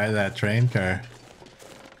get by that train car.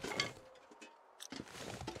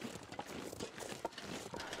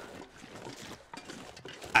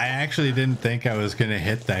 I actually didn't think I was gonna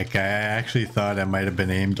hit that guy. I actually thought I might have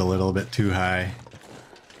been aimed a little bit too high.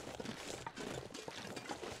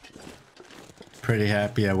 Pretty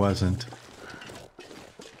happy I wasn't.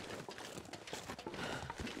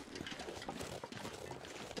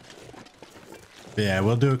 Yeah,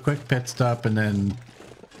 we'll do a quick pit stop and then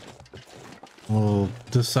we'll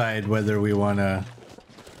decide whether we want to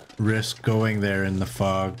risk going there in the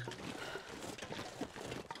fog.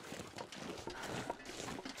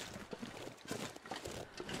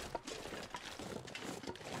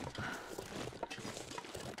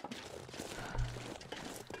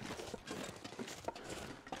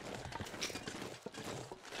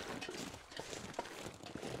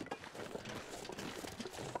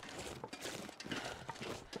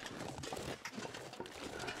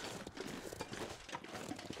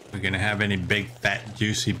 We're gonna have any big fat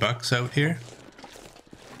juicy bucks out here?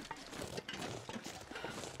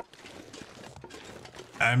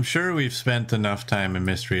 I'm sure we've spent enough time in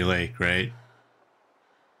Mystery Lake, right?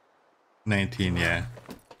 19, yeah.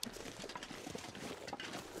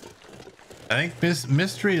 I think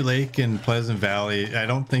Mystery Lake in Pleasant Valley, I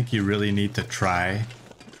don't think you really need to try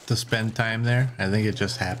to spend time there. I think it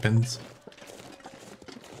just happens.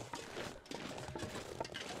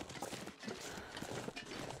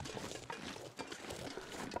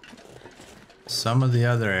 Some of the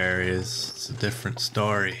other areas, it's a different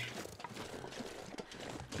story.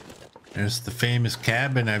 There's the famous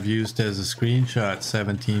cabin I've used as a screenshot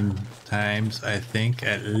 17 times, I think,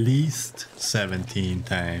 at least 17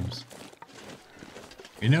 times.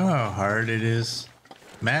 You know how hard it is?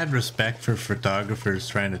 Mad respect for photographers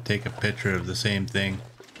trying to take a picture of the same thing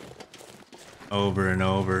over and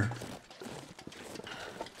over.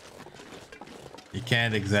 You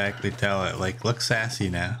can't exactly tell it, like, look sassy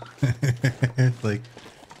now. Like,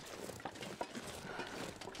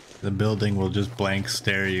 the building will just blank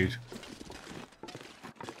stare you.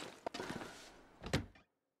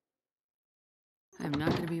 I'm not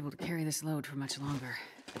going to be able to carry this load for much longer.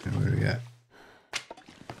 And what do we got?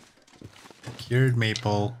 Cured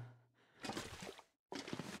maple.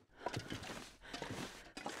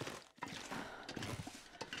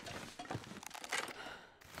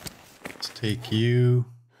 Let's take you.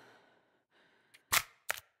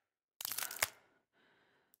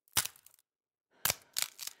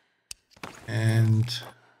 And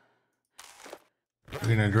we're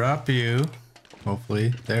gonna drop you.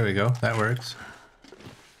 Hopefully. There we go. That works.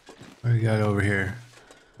 What do we got over here?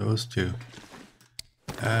 Those two.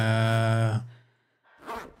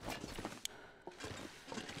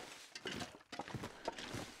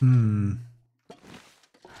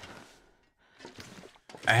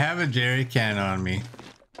 I have a jerry can on me.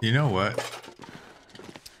 You know what?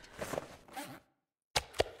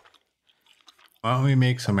 Why don't we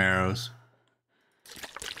make some arrows?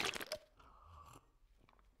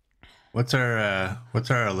 What's our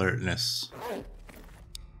alertness?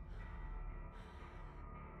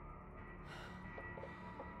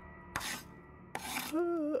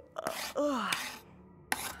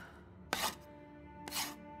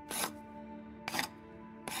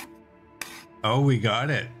 Oh, we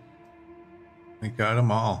got it. We got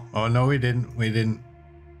them all. Oh, no, we didn't. We didn't.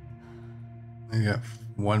 We got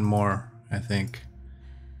one more, I think.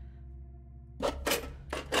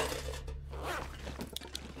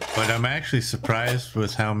 But I'm actually surprised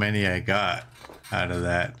with how many I got out of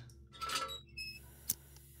that.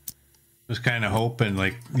 Was kind of hoping,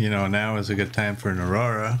 like, you know, now is a good time for an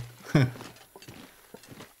aurora.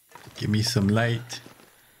 Give me some light.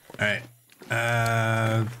 All right.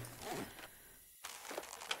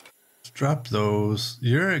 Let's drop those.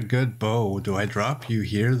 You're a good bow. Do I drop you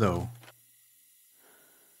here, though?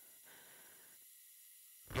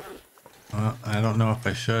 Well, I don't know if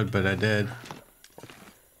I should, but I did.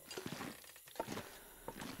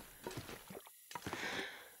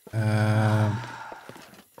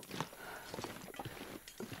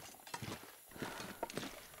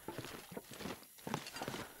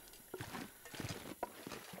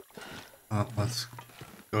 Well, let's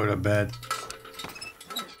go to bed.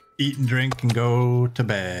 Eat and drink and go to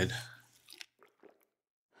bed.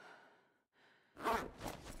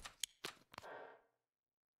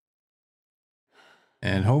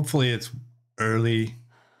 And hopefully it's early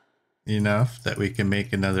enough that we can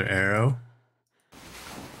make another arrow.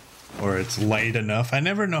 Or it's light enough. I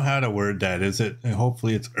never know how to word that. Is it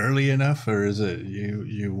hopefully it's early enough, or is it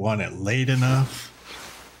you want it late enough?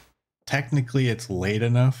 Technically it's late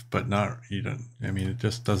enough, but not, you don't, I mean, it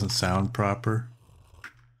just doesn't sound proper.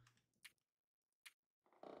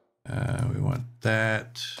 We want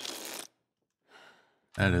that.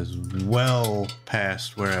 That is well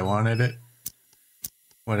past where I wanted it.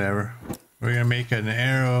 Whatever. We're gonna make an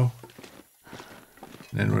arrow,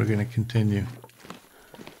 and then we're gonna continue.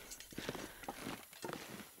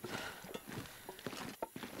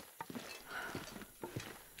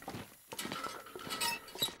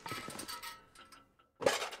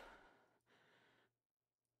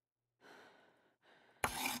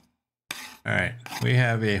 All right, we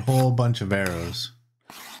have a whole bunch of arrows.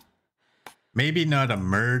 Maybe not a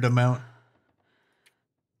murd amount,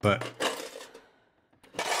 but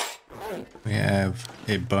we have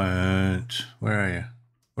a bunch. Where are you?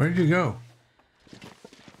 Where did you go?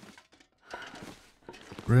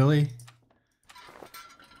 Really?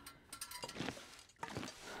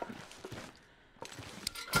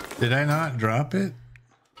 Did I not drop it?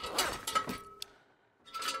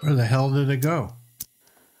 Where the hell did it go?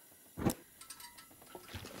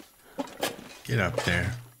 Get up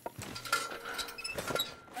there.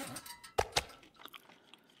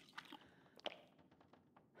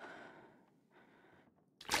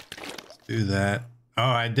 Do that. Oh,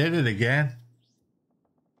 I did it again.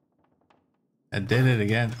 I did it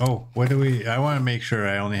again. Oh, what do we... I want to make sure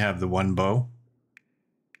I only have the one bow.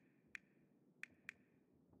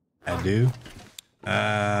 I do.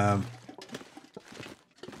 Now,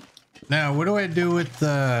 what do I do with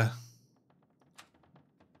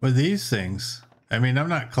these things? I mean, I'm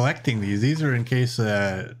not collecting these. These are in case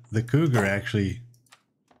the cougar actually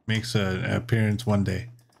makes an appearance one day.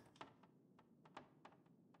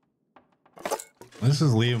 Let's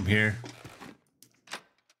just leave them here.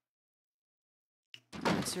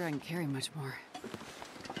 I'm not sure I can carry much more.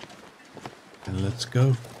 And let's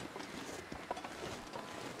go.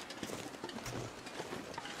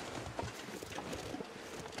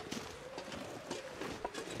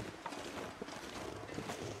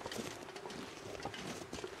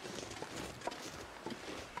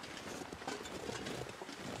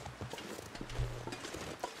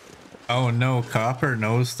 Oh no, Copper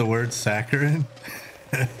knows the word saccharin?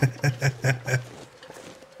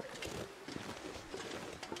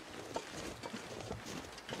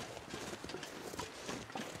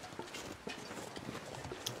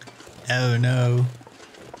 Oh no.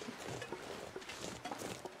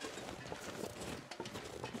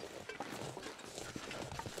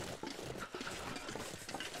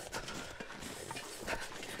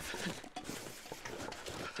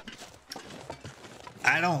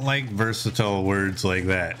 I don't like versatile words like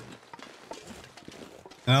that.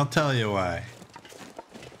 And I'll tell you why.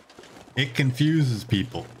 It confuses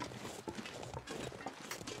people.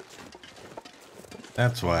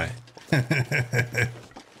 That's why.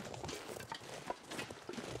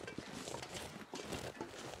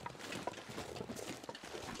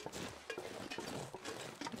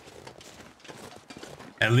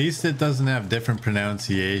 At least it doesn't have different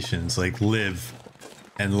pronunciations like live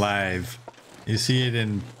and live. You see it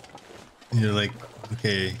in, you're like,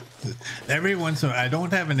 okay, every once in a while, I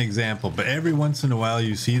don't have an example, but every once in a while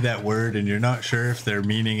you see that word and you're not sure if they're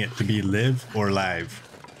meaning it to be live or live.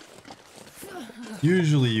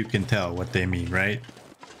 Usually you can tell what they mean, right?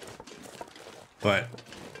 But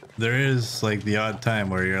there is like the odd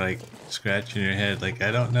time where you're like scratching your head, like,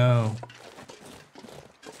 I don't know.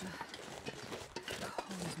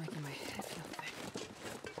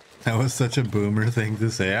 That was such a boomer thing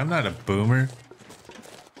to say. I'm not a boomer.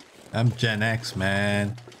 I'm Gen X,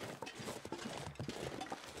 man.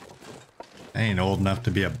 I ain't old enough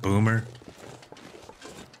to be a boomer.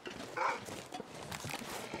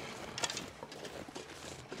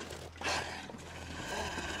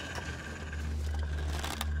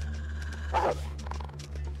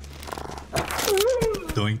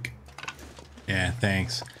 Doink. Yeah,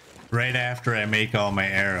 thanks. Right after I make all my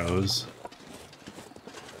arrows.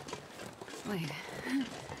 Wait.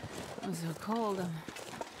 I'm so cold. I'm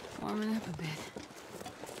warming up a bit.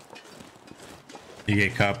 You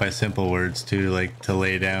get caught by simple words too, like to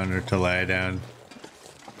lay down or to lie down.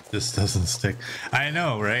 This doesn't stick. I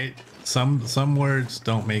know, right? Some words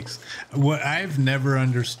don't make... What I've never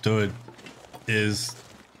understood is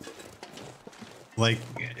like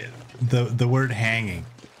the word hanging,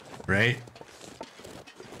 right?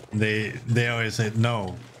 They always say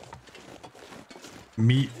no.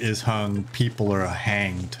 Meat is hung, people are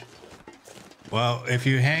hanged. Well, if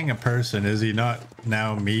you hang a person, is he not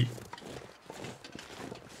now meat?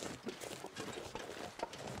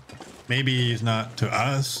 Maybe he's not to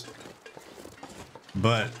us,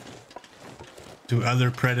 but to other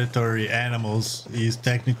predatory animals, he's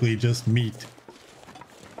technically just meat.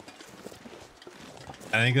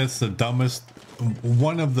 I think that's the dumbest,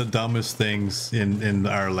 one of the dumbest things in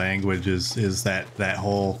our language is that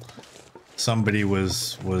whole somebody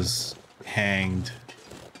was hanged.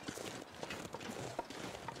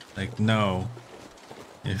 Like, no,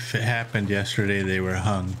 if it happened yesterday, they were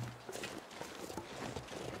hung.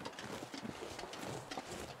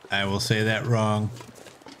 I will say that wrong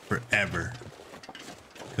forever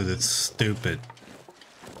because it's stupid.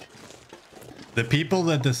 The people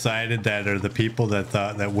that decided that are the people that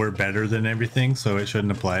thought that we're better than everything, so it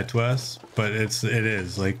shouldn't apply to us. But it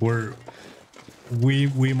is like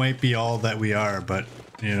we might be all that we are, but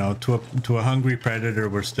you know, to a hungry predator,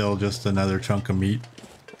 we're still just another chunk of meat,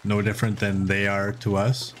 no different than they are to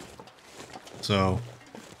us. So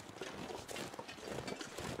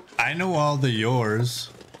I know all the yours.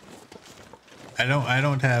 I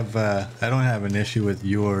don't have an issue with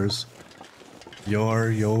yours.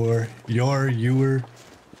 Your,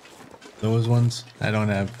 those ones. I don't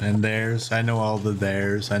have, and theirs. I know all the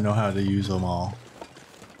theirs. I know how to use them all.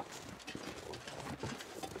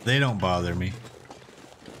 They don't bother me.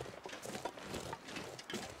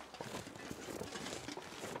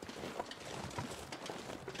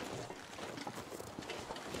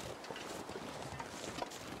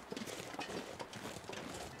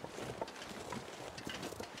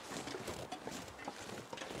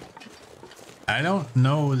 I don't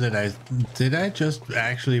know that did I just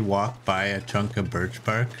actually walk by a chunk of birch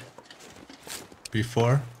bark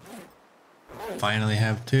before? Finally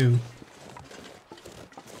have two.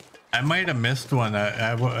 I might have missed one.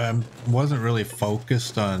 I wasn't really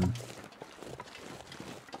focused on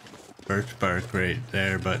birch bark right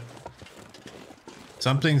there, but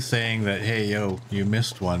something's saying that, hey, yo, you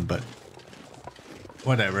missed one, but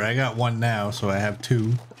whatever. I got one now, so I have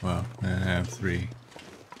two. Well, I have three.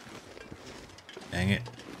 Dang it.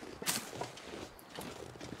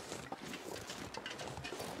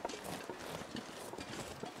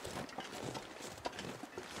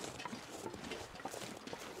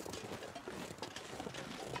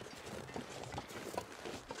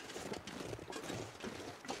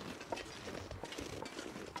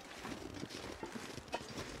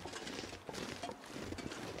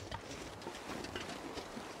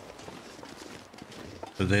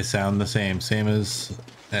 So they sound the same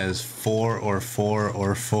as four or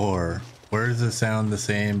four. Words that sound the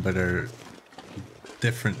same but are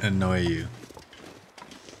different annoy you.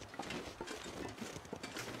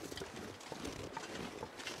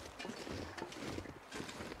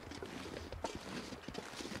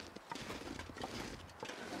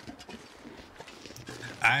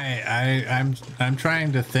 I'm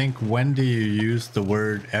trying to think, when do you use the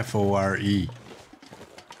word F-O-R-E?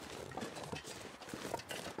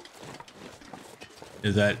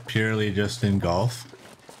 Is that purely just in golf?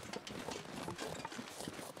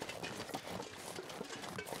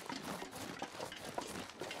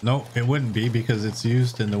 No, it wouldn't be, because it's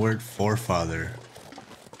used in the word forefather.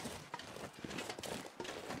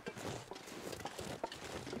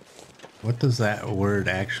 What does that word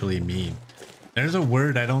actually mean? There's a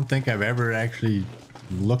word I don't think I've ever actually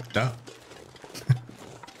looked up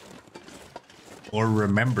or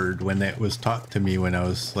remembered when it was taught to me when I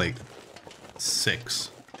was like 6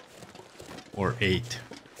 or 8.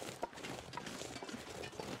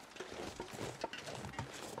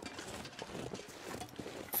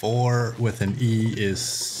 For with an E is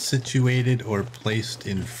situated or placed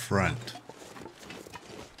in front.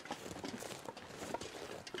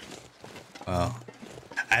 Well,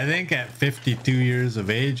 I think at 52 years of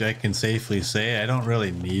age, I can safely say I don't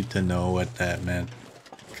really need to know what that meant,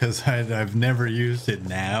 because I've never used it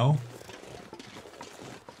now.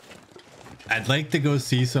 I'd like to go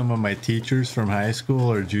see some of my teachers from high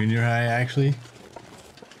school or junior high, actually,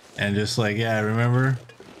 and just like, yeah, remember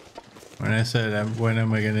when I said, when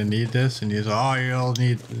am I going to need this? And he's, oh, you'll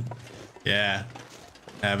need it. Yeah,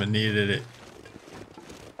 haven't needed it.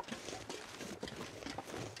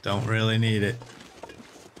 Don't really need it.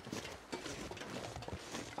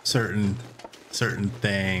 Certain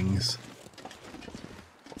things.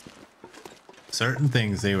 Certain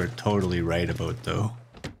things they were totally right about, though.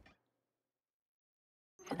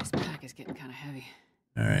 And this pack is getting kind of heavy.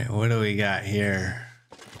 All right, what do we got here?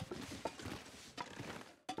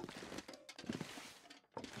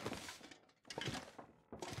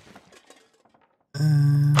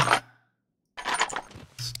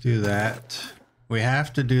 Let's do that. We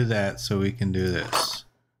have to do that so we can do this.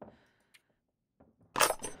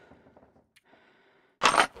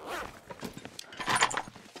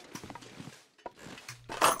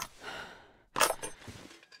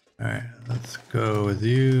 All right, let's go with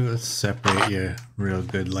you. Let's separate you real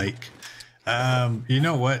good, like. You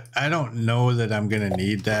know what? I don't know that I'm gonna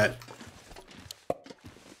need that.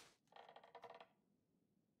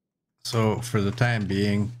 So for the time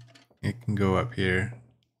being, it can go up here.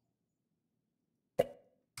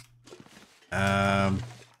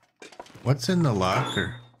 What's in the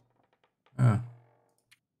locker? Oh.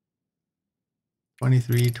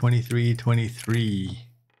 23, 23, 23.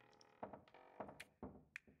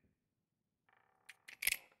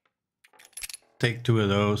 Take 2 of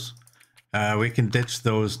those. We can ditch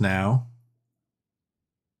those now.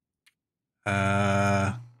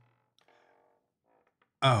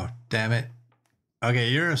 Oh, damn it. Okay,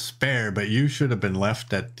 you're a spare, but you should have been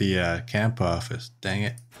left at the camp office. Dang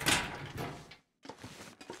it.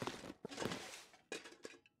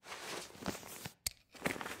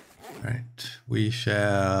 Alright, we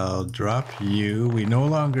shall drop you. We no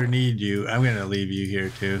longer need you. I'm going to leave you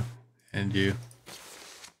here too. And you.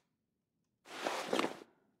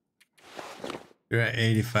 You're at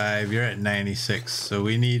 85. You're at 96. So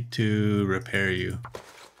we need to repair you.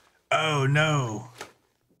 Oh no!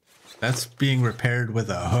 That's being repaired with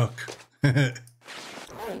a hook.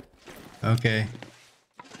 Okay.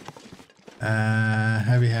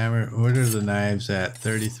 Heavy hammer. What are the knives at?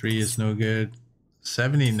 33 is no good.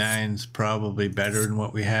 79's probably better than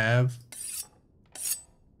what we have.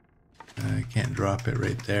 I can't drop it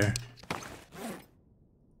right there.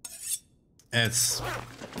 It's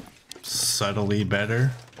subtly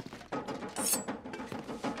better.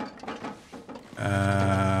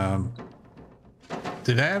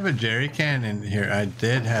 Did I have a jerry can in here? I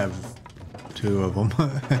did have 2 of them.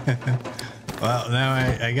 Well, now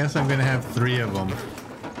I guess I'm gonna have 3 of them. I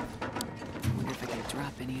wonder if I could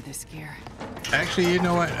drop any of this gear. Actually, you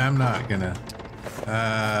know what? I'm not gonna.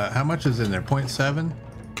 How much is in there? 0.7?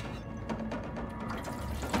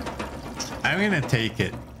 I'm gonna take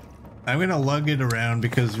it. I'm gonna lug it around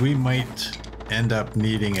because we might end up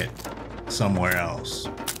needing it somewhere else.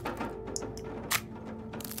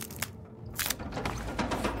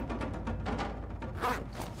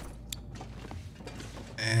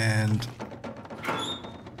 And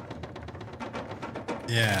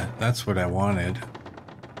yeah, that's what I wanted.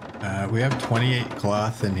 We have 28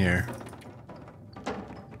 cloth in here.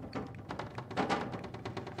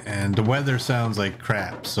 And the weather sounds like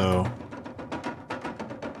crap, so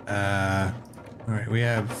alright, we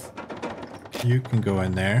have, you can go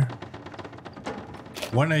in there.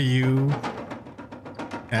 One of you,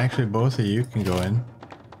 actually both of you can go in.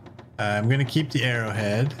 I'm gonna keep the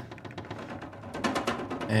arrowhead.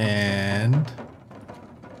 And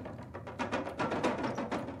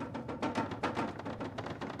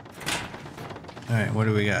all right, what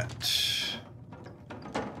do we got?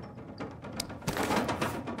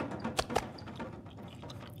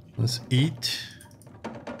 Let's eat.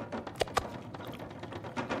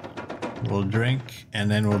 We'll drink, and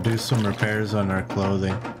then we'll do some repairs on our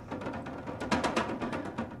clothing.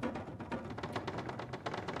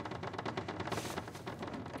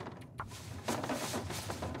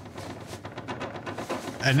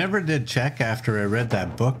 I never did check after I read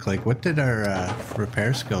that book. Like, what did our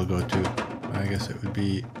repair skill go to? I guess it would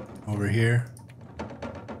be over here.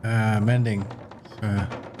 Mending.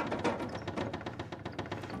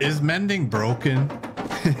 Is mending broken?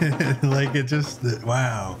 Like, it just...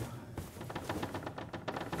 Wow.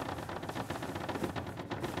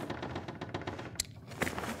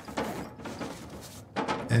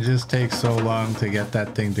 It just takes so long to get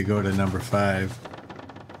that thing to go to number 5.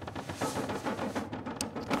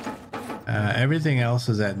 Everything else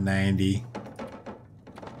is at 90.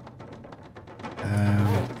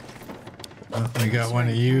 Oh, we got one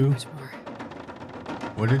of you.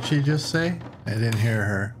 What did she just say? I didn't hear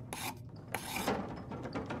her.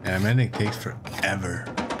 Yeah, mending takes forever.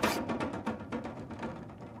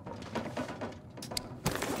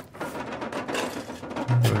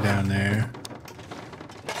 Go down there.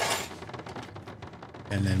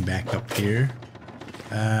 And then back up here.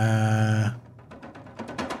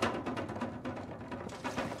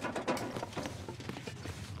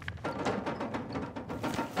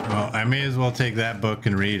 Well, I may as well take that book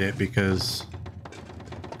and read it because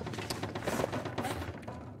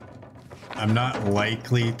I'm not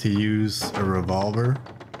likely to use a revolver,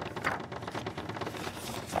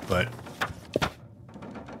 but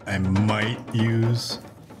I might use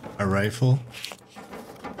a rifle.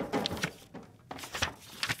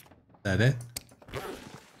 Is that it?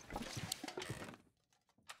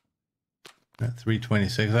 At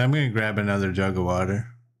 326. I'm going to grab another jug of water.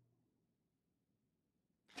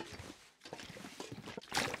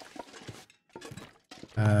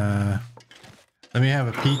 Let me have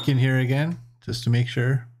a peek in here again, just to make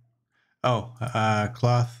sure. Oh,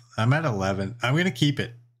 cloth. I'm at 11. I'm going to keep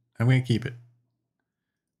it. I'm going to keep it.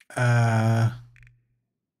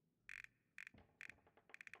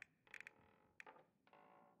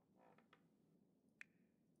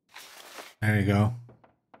 There you go.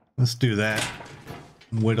 Let's do that.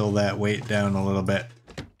 Whittle that weight down a little bit.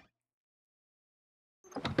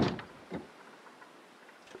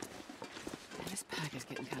 This pack is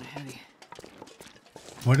getting kind of heavy.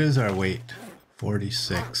 What is our weight?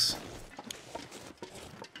 46.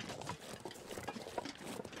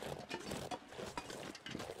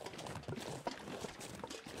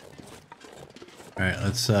 All right,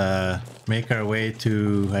 let's make our way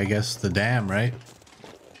to, I guess, the dam, right?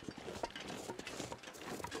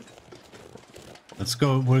 Let's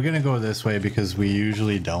go. We're gonna go this way because we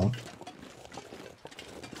usually don't.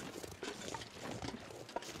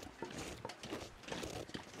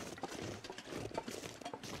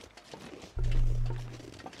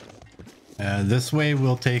 This way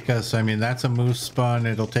will take us, I mean, that's a moose spawn.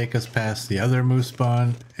 It'll take us past the other moose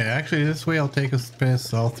spawn. Actually, this way will take us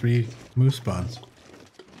past all 3 moose spawns.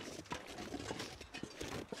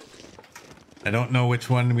 I don't know which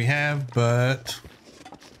one we have, but...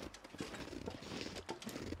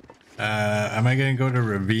 am I going to go to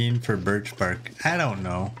Ravine for birch bark? I don't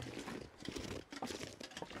know.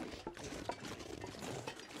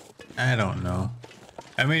 I don't know.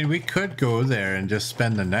 I mean, we could go there and just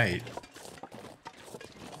spend the night.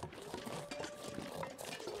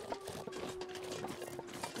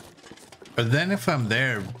 But then if I'm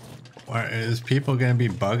there, is people going to be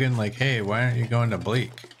bugging like, hey, why aren't you going to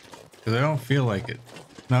Bleak? Because I don't feel like it.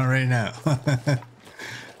 Not right now.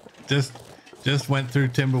 Just went through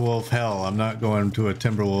Timberwolf hell. I'm not going to a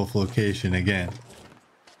Timberwolf location again.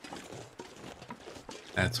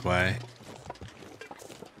 That's why.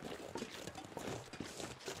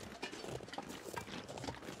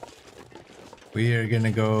 We are going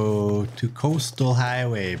to go to Coastal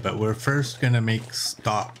Highway, but we're first going to make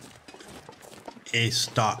a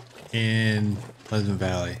stop in Pleasant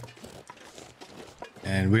Valley.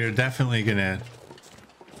 And we're definitely gonna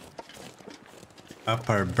up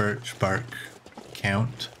our birch bark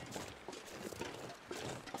count.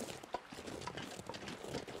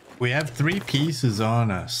 We have 3 pieces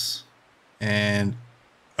on us. And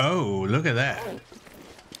oh, look at that.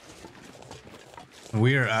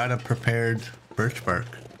 We are out of prepared birch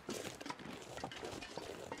bark.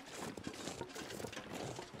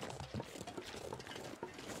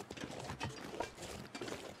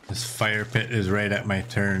 This fire pit is right at my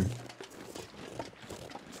turn.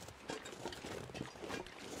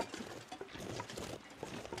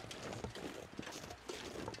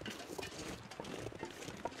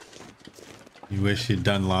 You wish you'd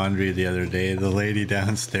done laundry the other day. The lady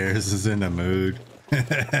downstairs is in a mood.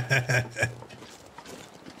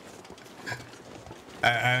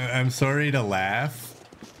 I'm sorry to laugh.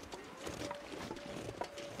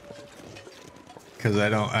 Because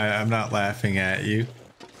I'm not laughing at you.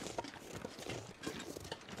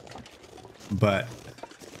 But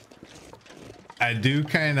I do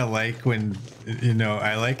kind of like when, you know,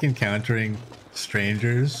 I like encountering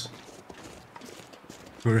strangers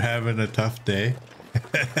who are having a tough day.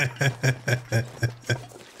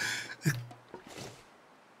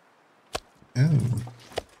 Oh.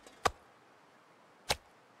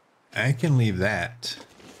 I can leave that.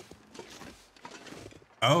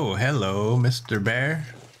 Oh, hello, Mr. Bear.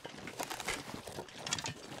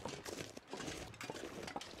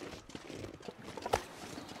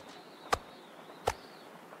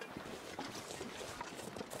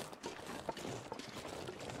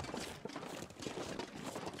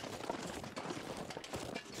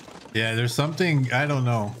 Yeah, there's something, I don't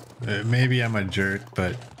know. Maybe I'm a jerk,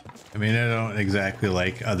 but I mean, I don't exactly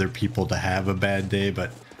like other people to have a bad day,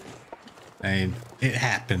 but I mean, it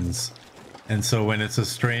happens. And so when it's a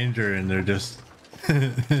stranger and they're just,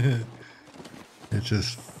 it's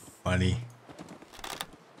just funny.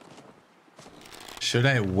 Should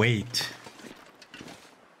I wait?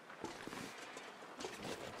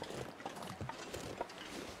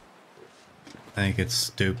 I think it's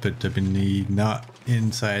stupid to be not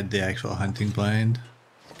inside the actual hunting blind.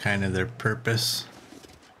 Kind of their purpose.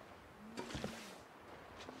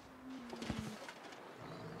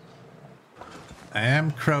 I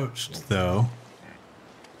am crouched though.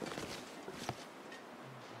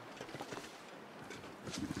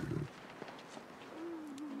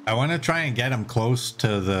 I want to try and get him close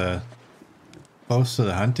to the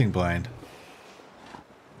hunting blind.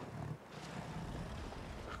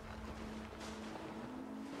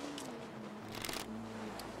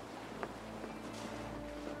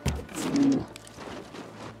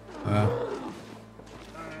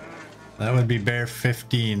 That would be bear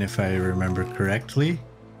 15 if I remember correctly.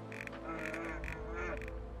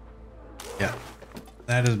 Yeah,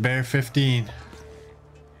 that is bear 15.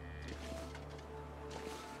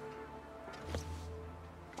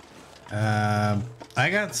 I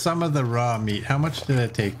got some of the raw meat. How much did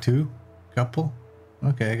it take? 2? Couple?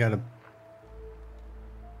 Okay, I got a...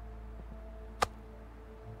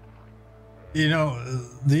 You know,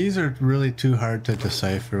 these are really too hard to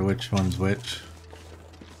decipher which one's which.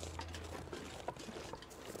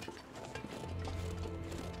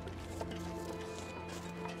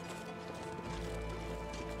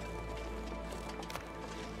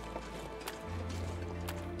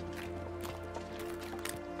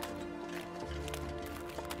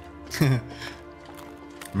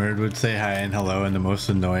 Murd would say hi and hello in the most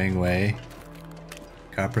annoying way.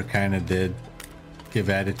 Copper kind of did give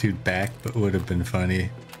attitude back, but would have been funny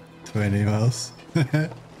to anyone else.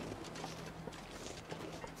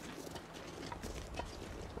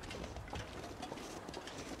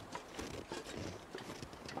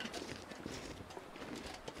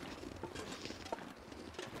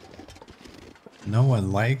 No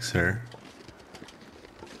one likes her.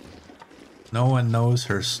 No one knows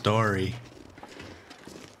her story.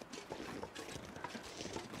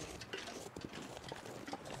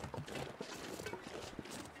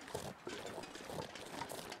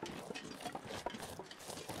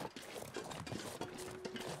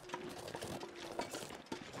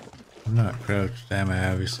 I'm not crouched, am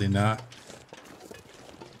I? Obviously not.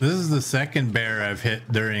 This is the second bear I've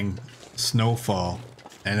hit during snowfall.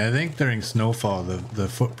 And I think during snowfall, the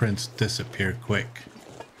footprints disappear quick.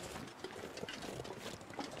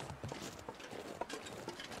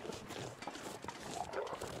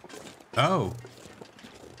 Oh.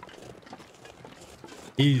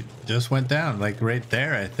 He just went down, like right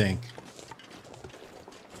there, I think.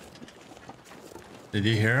 Did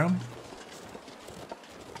you hear him?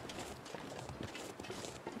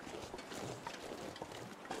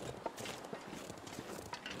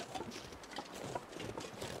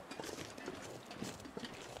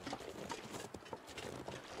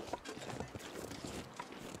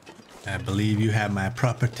 I believe you have my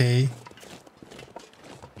property.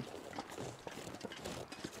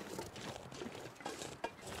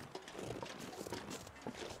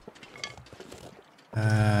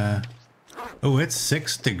 Oh, it's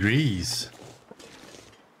 6 degrees.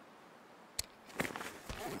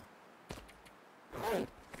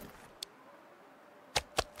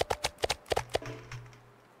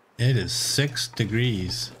 It is 6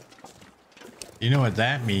 degrees. You know what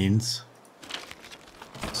that means.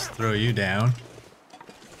 Let's throw you down.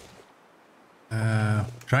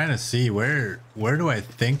 Trying to see where do I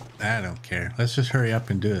think? I don't care. Let's just hurry up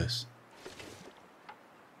and do this.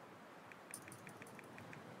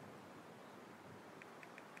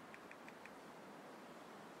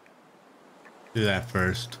 Do that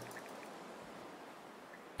first.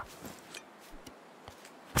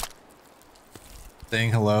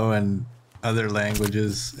 Saying hello in other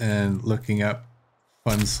languages and looking up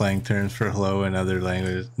fun slang terms for hello in other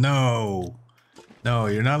languages. No! No,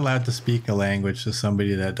 you're not allowed to speak a language to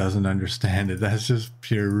somebody that doesn't understand it. That's just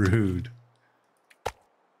pure rude.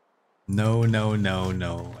 No, no, no,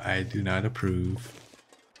 no. I do not approve.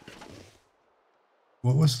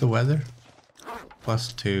 What was the weather?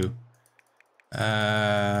 +2.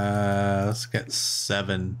 Let's get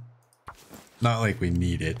 7. Not like we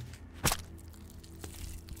need it.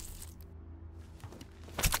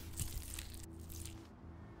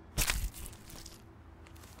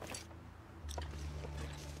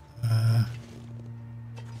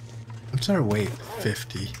 What's our weight?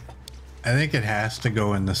 50. I think it has to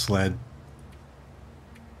go in the sled.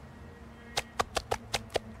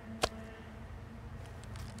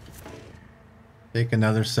 Take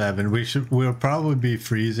another 7. We'll probably be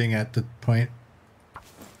freezing at the point.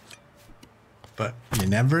 But you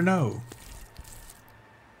never know.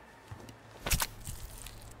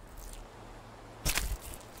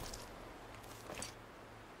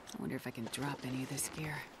 I wonder if I can drop any of this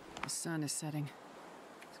gear. The sun is setting.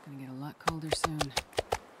 It's gonna get a lot colder soon.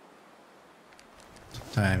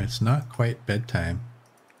 Time. It's not quite bedtime.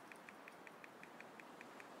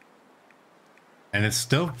 And it's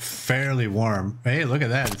still fairly warm. Hey, look at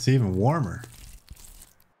that. It's even warmer.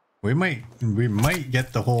 We might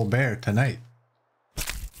get the whole bear tonight.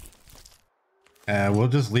 We'll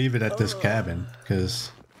just leave it at this cabin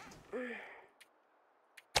because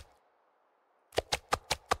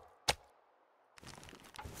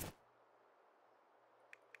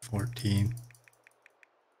 14.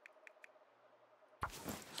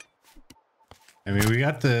 I mean, we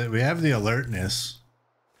have the alertness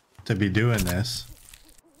to be doing this.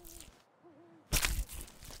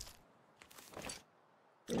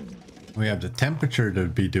 We have the temperature to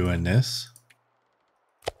be doing this.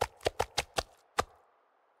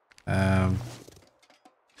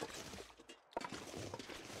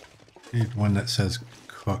 Need one that says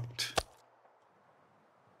cooked.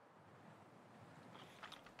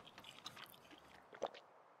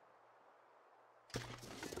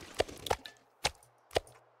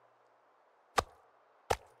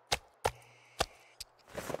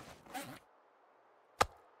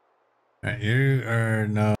 All right, you are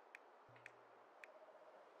no.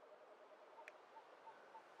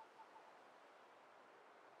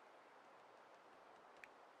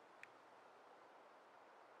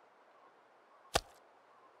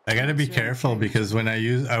 I gotta be Sure, careful okay. because when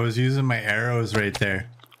I was using my arrows right there.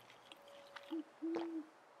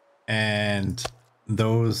 And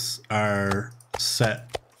those are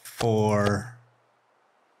set for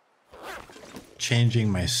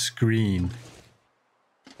changing my screen.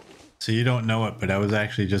 So you don't know it, but I was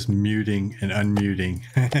actually just muting and unmuting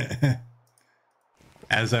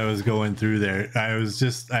as I was going through there. I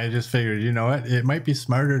just figured, you know what? It might be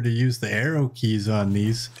smarter to use the arrow keys on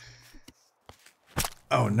these.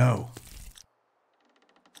 Oh no.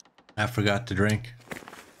 I forgot to drink.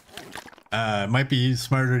 It might be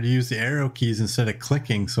smarter to use the arrow keys instead of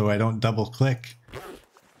clicking so I don't double click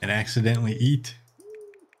and accidentally eat.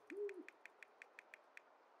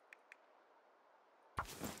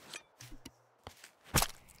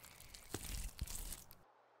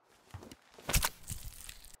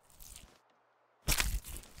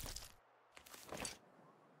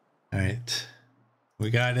 All right, we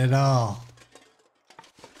got it all.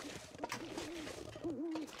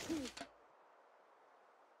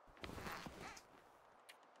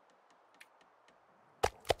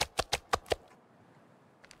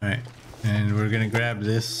 All right, and we're gonna grab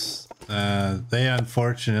this. They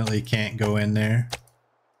unfortunately can't go in there.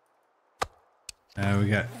 We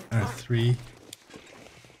got our 3.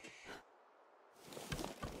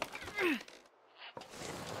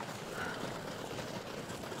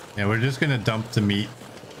 Yeah, we're just gonna dump the meat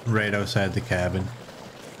right outside the cabin.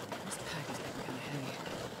 This pack is kind of heavy.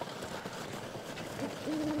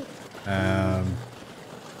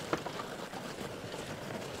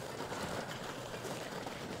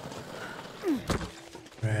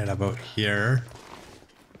 Right about here.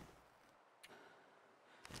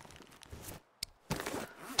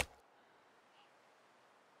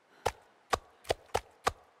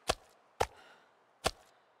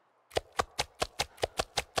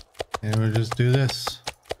 And we'll just do this.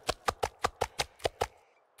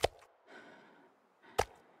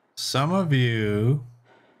 Some of you,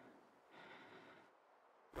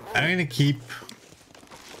 I'm gonna keep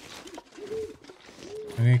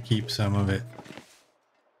some of it.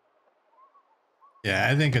 Yeah,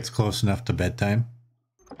 I think it's close enough to bedtime.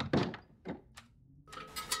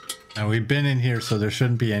 Now we've been in here, so there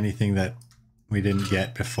shouldn't be anything that we didn't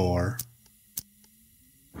get before.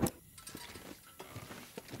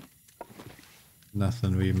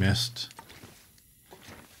 Nothing we missed.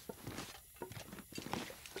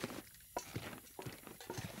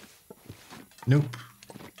 Nope.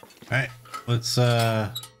 All right, let's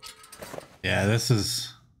yeah, this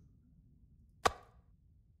is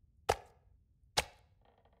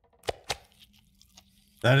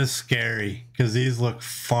that is scary because these look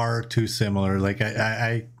far too similar. Like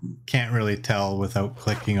I can't really tell without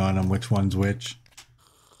clicking on them which one's which.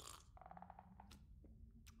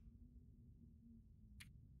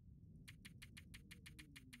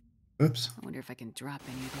 Oops. I wonder if I can drop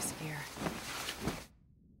any of this gear.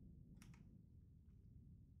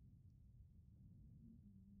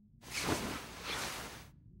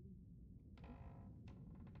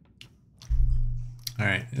 All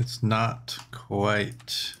right, it's not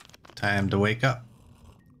quite time to wake up.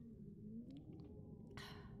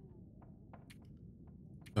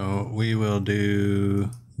 So we will do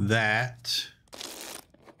that.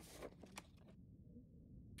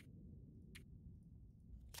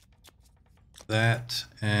 That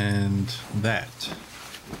and that.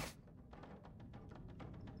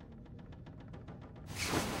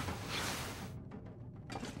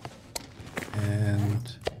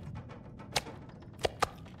 And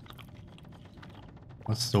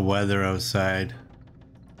what's the weather outside?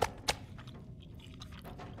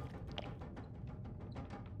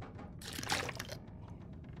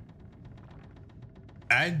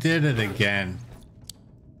 I did it again.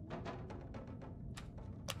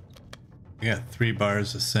 I got 3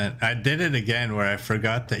 bars of scent. I did it again where I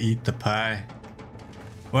forgot to eat the pie.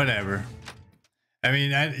 Whatever. I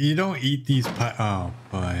mean, you don't eat these pie. Oh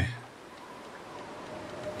boy.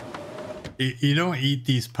 You don't eat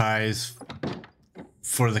these pies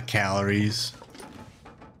for the calories,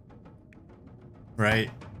 right?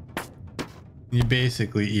 You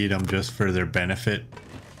basically eat them just for their benefit.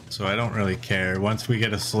 So I don't really care. Once we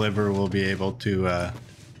get a sliver, we'll be able to,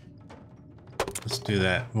 let's do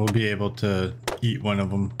that. We'll be able to eat one of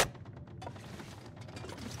them.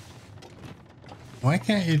 Why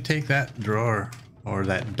can't you take that drawer or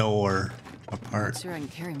that door apart? Not sure I can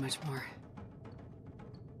carry much more.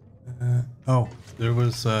 Oh, there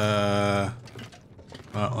was, well,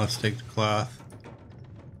 let's take the cloth.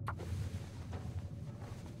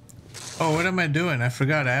 Oh, what am I doing? I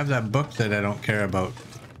forgot I have that book that I don't care about.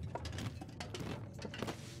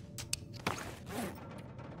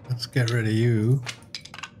 Let's get rid of you.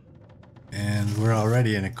 We're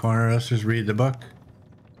already in a corner. Let's just read the book.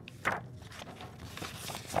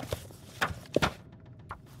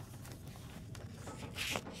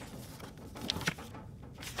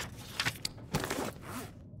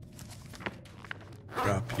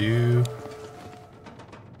 Drop you.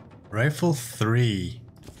 Rifle 3.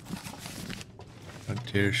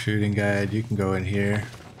 Frontier shooting guide. You can go in here.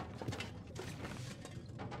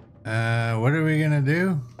 What are we gonna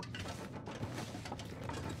do?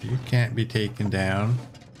 You can't be taken down.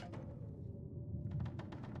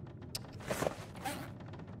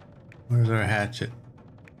 Where's our hatchet?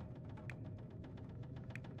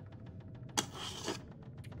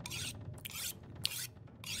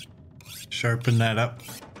 Sharpen that up.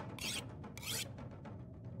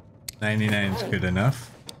 99 is good enough.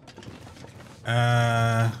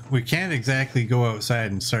 We can't exactly go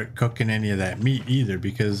outside and start cooking any of that meat either,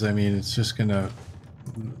 because I mean it's just gonna,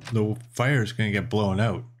 the fire's gonna get blown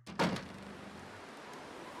out.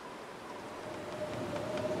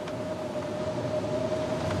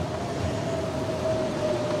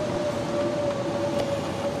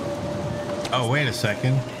 Oh, wait a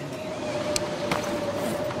second.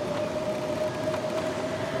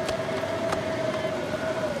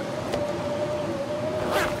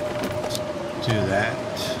 Let's do that.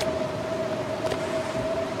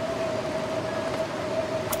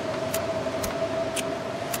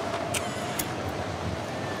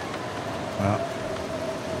 Well,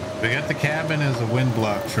 we got the cabin as a wind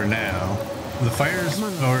block for now. The fires,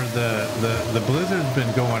 or the blizzard's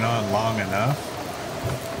been going on long enough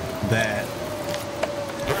that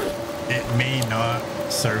it may not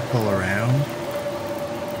circle around.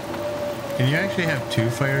 Can you actually have 2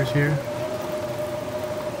 fires here?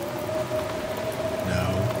 No.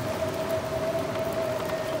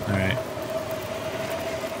 Alright.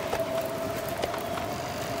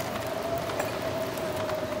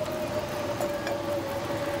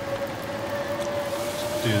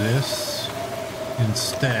 Let's do this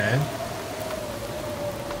instead.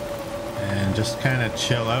 And just kind of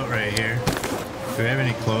chill out right here. Do we have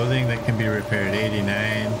any clothing that can be repaired?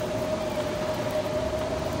 89.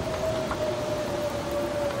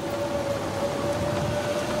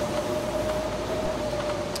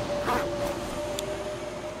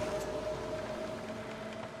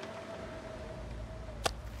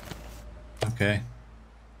 Okay.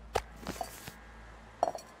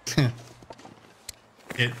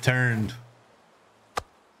 It turned.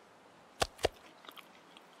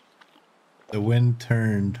 The wind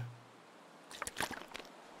turned.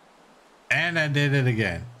 And I did it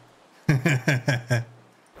again.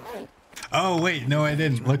 Oh, wait. No, I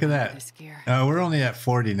didn't. Look at that. We're only at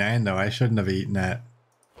 49, though. I shouldn't have eaten that.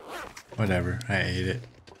 Whatever. I ate it.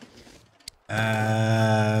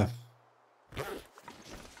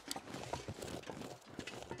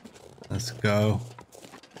 Let's go.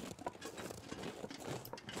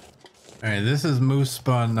 Alright, this is moose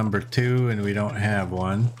spawn number 2, and we don't have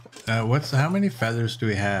one. How many feathers do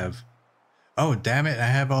we have? Oh, damn it, I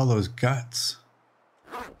have all those guts.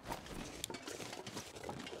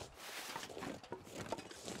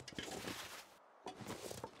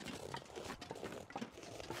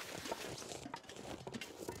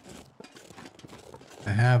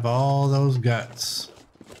 I have all those guts.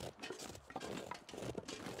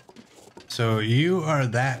 So you are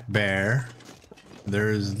that bear.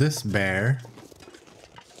 There's this bear.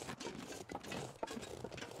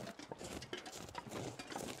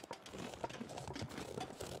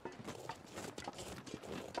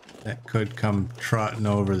 That could come trotting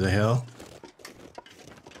over the hill.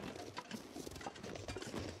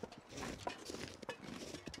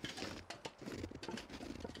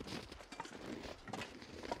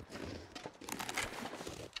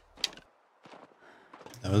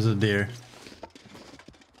 That was a deer.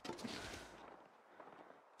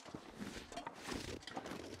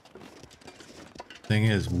 Thing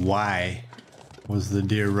is, why was the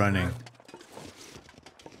deer running?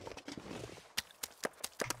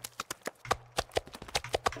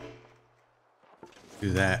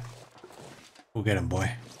 Do that. We'll get him, boy.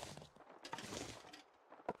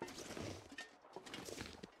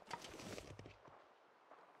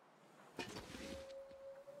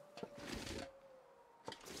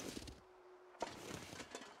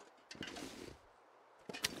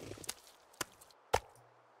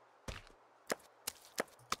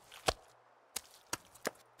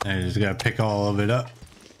 I just gotta pick all of it up.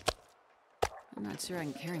 I'm not sure I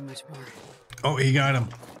can carry much more. Oh, he got him.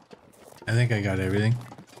 I think I got everything.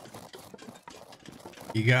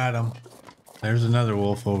 You got him. There's another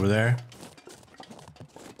wolf over there.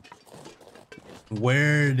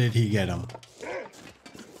 Where did he get him?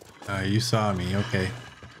 You saw me. Okay.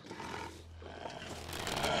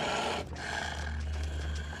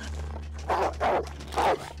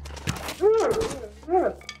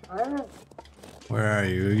 are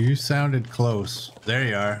you? You sounded close. There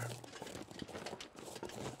you are.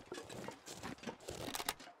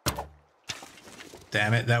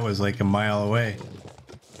 Damn it, that was like a mile away.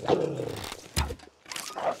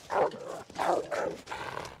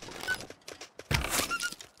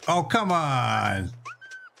 Oh, come on.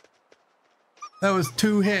 That was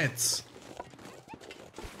 2 hits.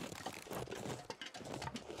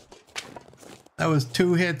 That was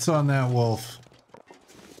 2 hits on that wolf.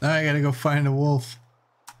 Now I gotta go find a wolf.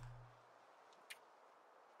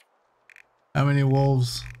 How many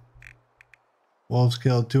wolves? Wolves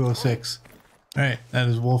killed 206. Alright, that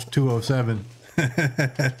is wolf 207.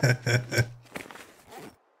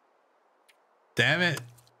 Damn it.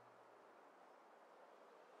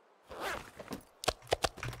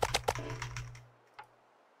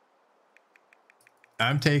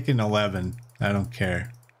 I'm taking 11. I don't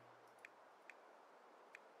care.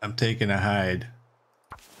 I'm taking a hide.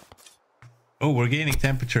 Oh, we're gaining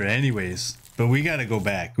temperature anyways, but we gotta go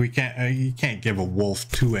back. We can't. You can't give a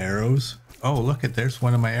wolf 2 arrows. Oh, look at there's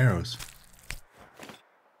one of my arrows.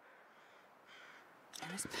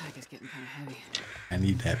 This pack is getting kind of heavy. I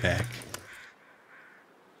need that back.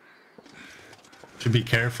 Should be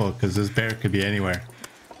careful because this bear could be anywhere.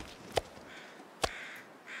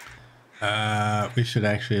 We should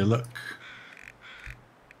actually look.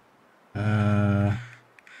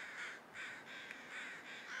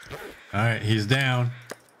 Alright, he's down.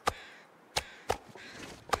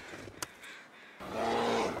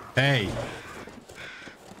 Hey.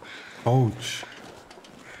 Coach.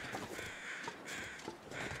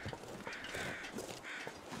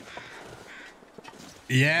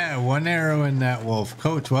 Yeah, 1 arrow in that wolf.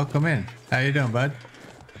 Coach, welcome in. How you doing, bud?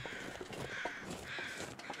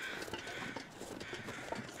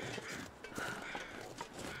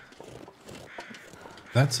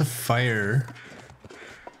 That's a fire.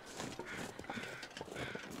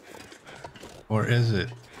 Or is it?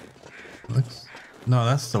 Looks... No,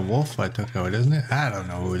 that's the wolf I took out, isn't it? I don't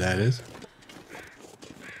know who that is.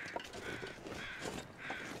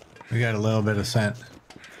 We got a little bit of scent.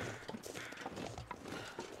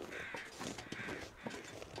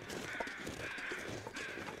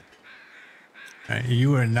 Alright,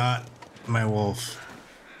 you are not my wolf.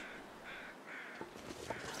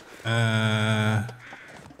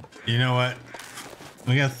 You know what?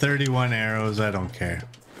 We got 31 arrows. I don't care.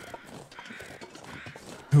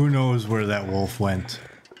 Who knows where that wolf went?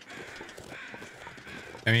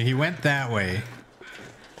 I mean, he went that way.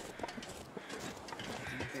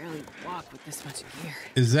 I can barely walk with this much gear.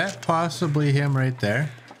 Is that possibly him right there?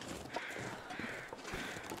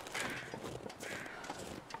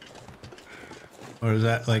 Or is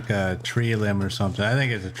that like a tree limb or something? I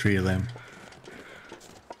think it's a tree limb.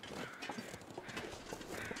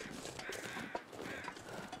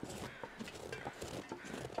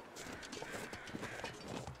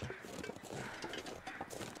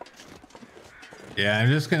 Yeah, I'm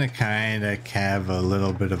just gonna kind of have a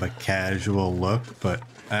little bit of a casual look, but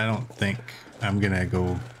I don't think I'm gonna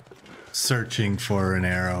go searching for an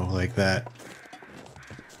arrow like that.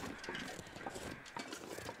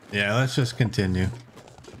 Yeah, let's just continue.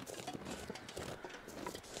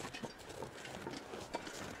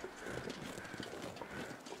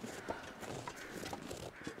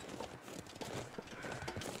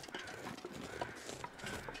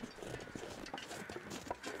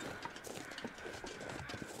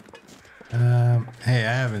 Hey,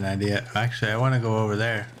 I have an idea. Actually, I want to go over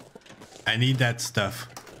there. I need that stuff.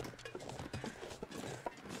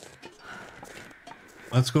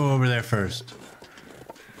 Let's go over there first.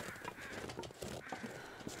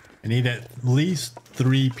 I need at least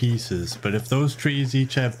 3 pieces, but if those trees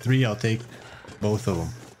each have 3, I'll take both of them.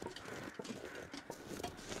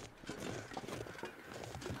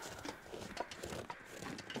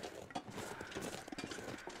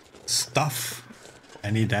 Stuff.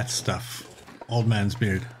 I need that stuff. Old man's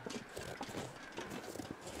beard.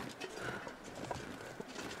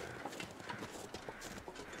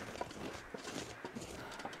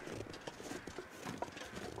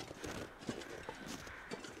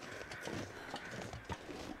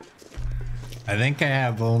 I think I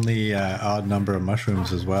have only odd number of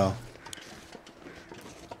mushrooms as well.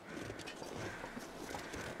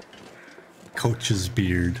 Coach's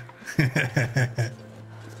beard.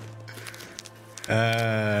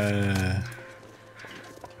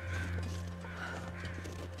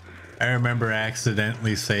 I remember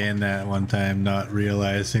accidentally saying that one time, not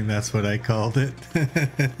realizing that's what I called it.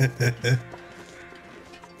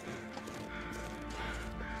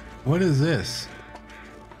 What is this?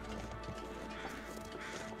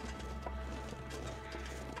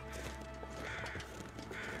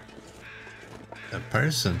 A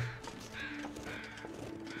person.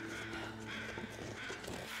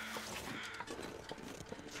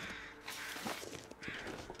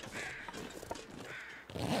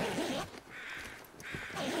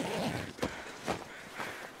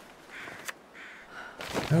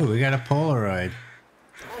 Oh, we got a Polaroid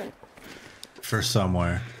for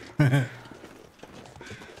somewhere.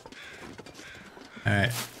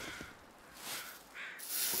 Alright.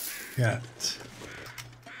 Got.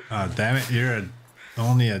 Oh, damn it, you're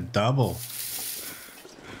only a double.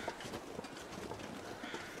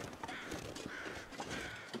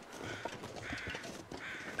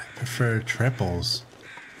 I prefer triples.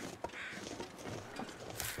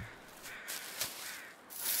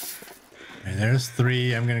 And there's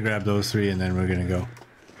 3. I'm gonna grab those 3 and then we're gonna go.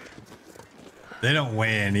 They don't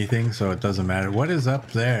weigh anything, so it doesn't matter. What is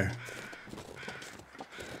up there?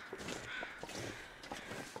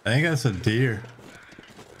 I think that's a deer.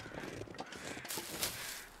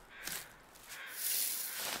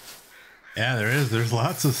 Yeah, there is. There's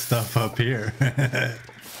lots of stuff up here.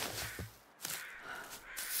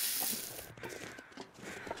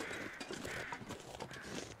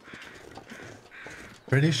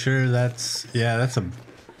 Pretty sure that's, yeah, that's a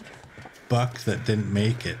buck that didn't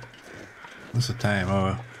make it. What's the time?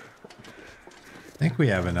 Oh, I think we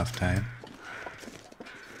have enough time.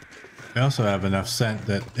 We also have enough scent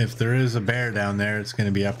that if there is a bear down there, it's going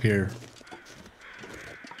to be up here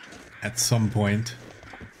at some point.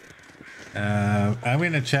 I'm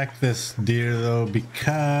going to check this deer though,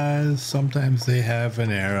 because sometimes they have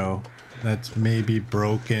an arrow that's maybe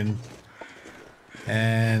broken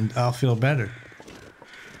and I'll feel better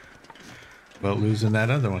about losing that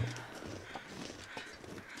other one.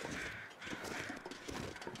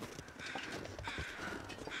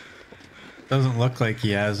 Doesn't look like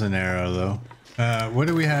he has an arrow though. What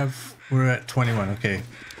do we have? We're at 21. Okay.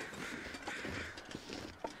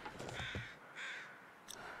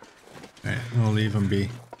 All right, we'll leave him be.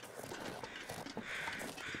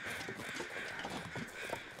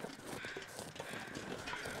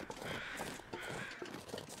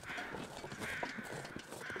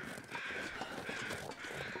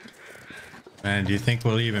 Man, do you think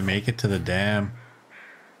we'll even make it to the dam?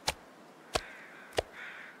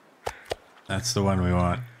 That's the one we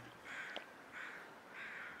want.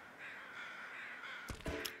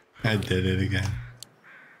 I did it again.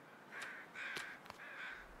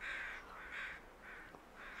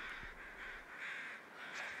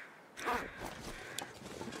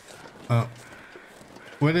 Oh.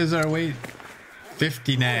 What is our weight?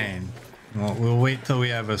 59. Well, we'll wait till we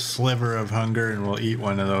have a sliver of hunger and we'll eat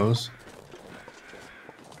one of those.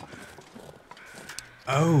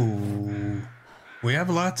 Oh. We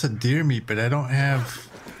have lots of deer meat, but I don't have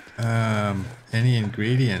any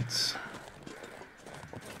ingredients.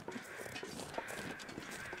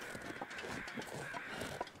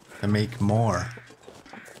 To make more.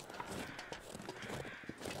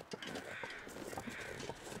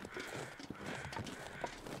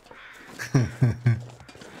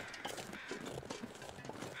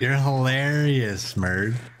 You're hilarious,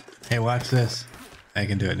 Murd. Hey, watch this. I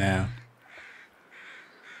can do it now.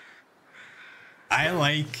 I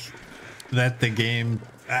like that the game...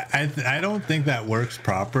 I don't think that works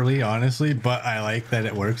properly, honestly, but I like that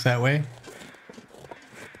it works that way.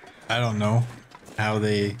 I don't know how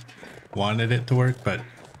they wanted it to work, but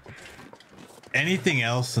anything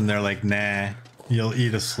else and they're like, nah, you'll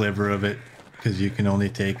eat a sliver of it because you can only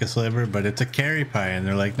take a sliver, but it's a carry pie and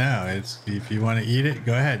they're like, no, it's, if you want to eat it,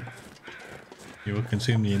 go ahead. You will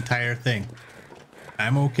consume the entire thing.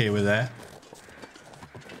 I'm okay with that.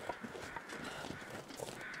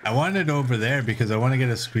 I want it over there because I want to get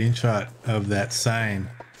a screenshot of that sign.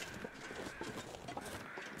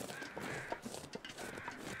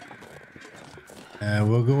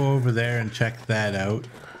 We'll go over there and check that out.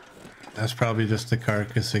 That's probably just a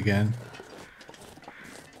carcass again.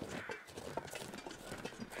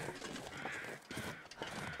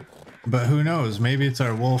 But who knows? Maybe it's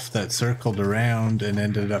our wolf that circled around and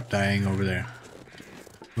ended up dying over there.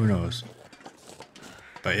 Who knows?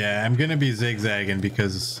 But yeah, I'm gonna be zigzagging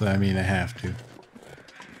because, I mean, I have to.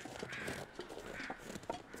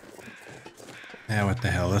 Yeah, what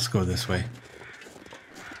the hell? Let's go this way.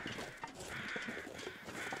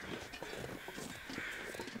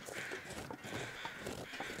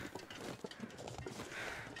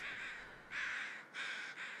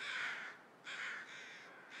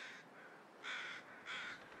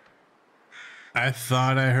 I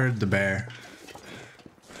thought I heard the bear.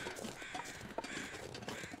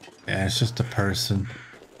 Yeah, it's just a person.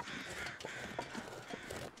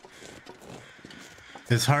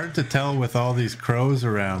 It's hard to tell with all these crows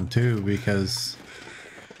around too, because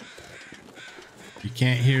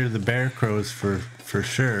can't hear the bear crows for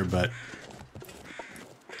sure, but...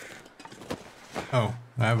 Oh,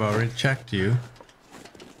 I've already checked you.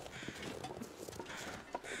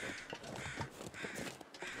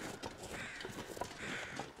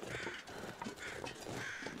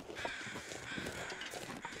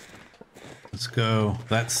 Let's go.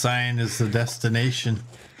 That sign is the destination.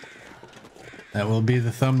 That will be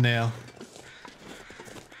the thumbnail.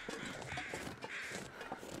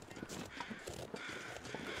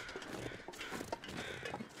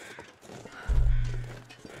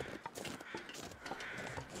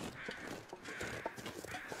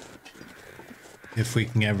 If we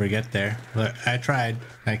can ever get there. Look, I tried.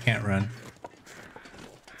 I can't run.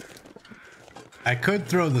 I could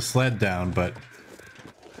throw the sled down, but...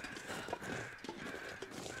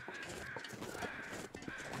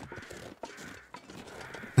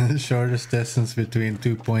 The shortest distance between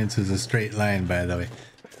 2 points is a straight line, by the way.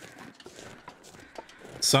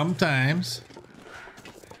 Sometimes.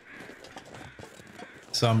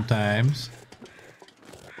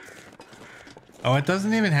 Oh, it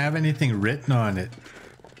doesn't even have anything written on it.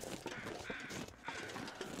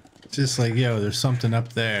 It's just like, yo, there's something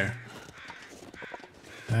up there.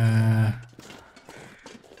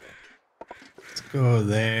 Let's go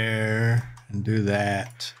there and do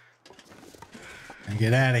that. And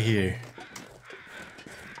get out of here.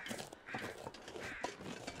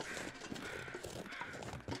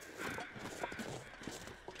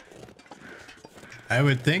 I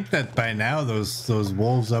would think that by now those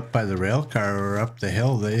wolves up by the rail car or up the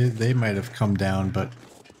hill, they might have come down, but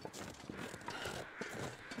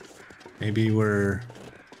maybe we're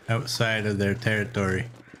outside of their territory.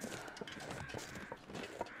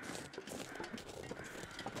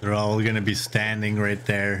 They're all going to be standing right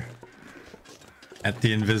there at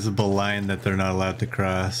the invisible line that they're not allowed to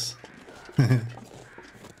cross.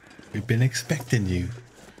 We've been expecting you.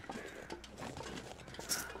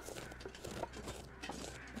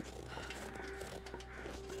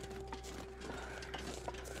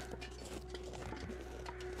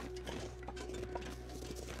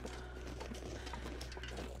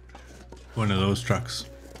 One of those trucks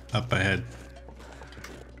up ahead.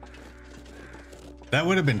 That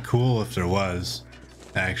would have been cool if there was,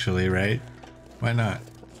 actually, right? Why not?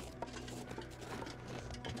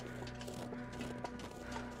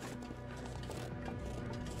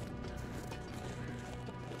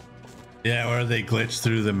 Yeah, or they glitch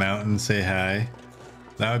through the mountain, say hi.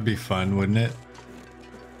 That would be fun, wouldn't it?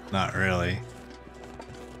 Not really.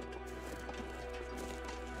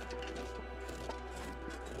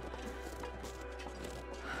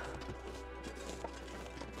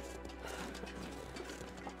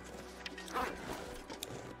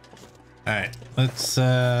 Alright, let's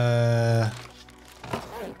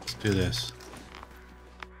do this.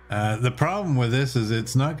 The problem with this is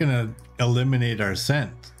it's not going to eliminate our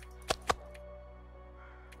scent.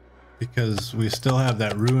 Because we still have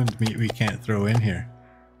that ruined meat we can't throw in here.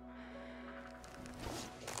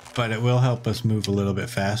 But it will help us move a little bit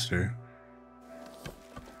faster.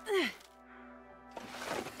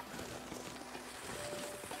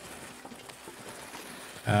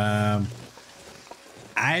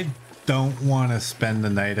 I don't want to spend the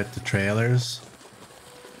night at the trailers.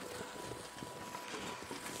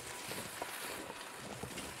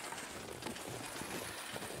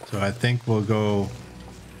 So I think we'll go...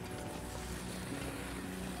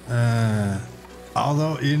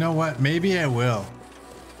 although, you know what? Maybe I will.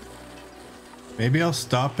 Maybe I'll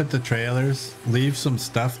stop at the trailers, leave some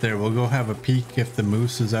stuff there. We'll go have a peek if the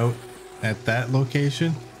moose is out at that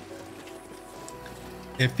location.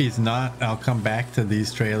 If he's not, I'll come back to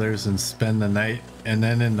these trailers and spend the night. And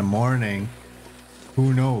then in the morning,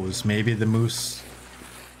 who knows? Maybe the moose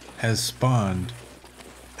has spawned.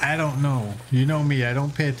 I don't know. You know me, I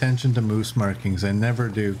don't pay attention to moose markings. I never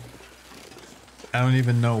do. I don't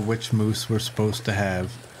even know which moose we're supposed to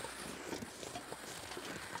have.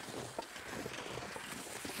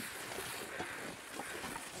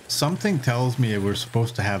 Something tells me we're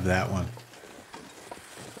supposed to have that one.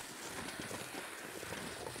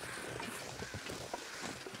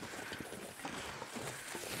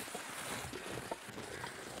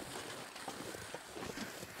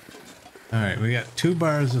 Alright, we got 2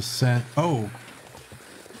 bars of scent. Oh!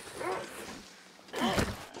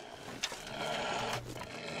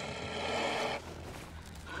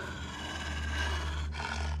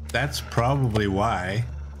 That's probably why.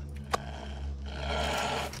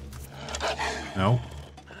 No.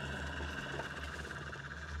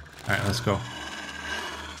 Alright, let's go.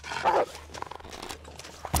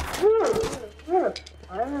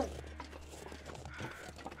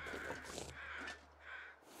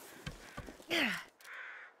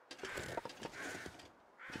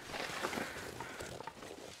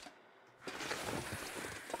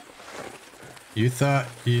 You thought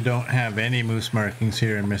you don't have any moose markings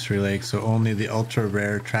here in Mystery Lake, so only the ultra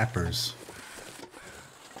rare trappers.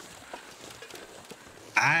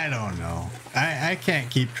 I don't know. I can't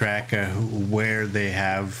keep track of where they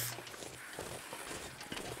have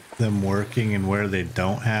them working and where they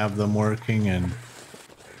don't have them working, and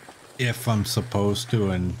if I'm supposed to,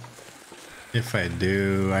 and if I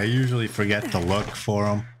do. I usually forget to look for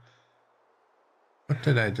them. What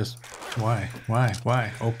did I just... Why?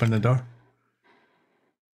 Open the door.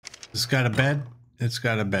 It's got a bed. It's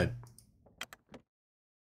got a bed.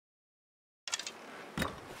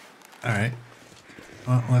 Alright.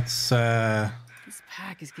 Well, let's This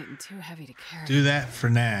pack is getting too heavy to carry. do that for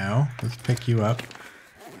now. Let's pick you up.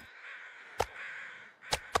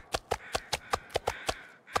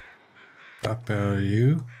 Drop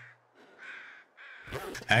you.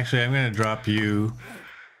 Actually, I'm going to drop you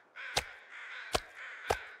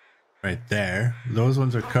right there. Those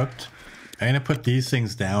ones are cooked. I'm going to put these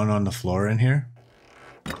things down on the floor in here.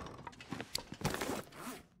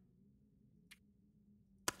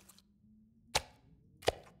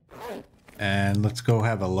 And let's go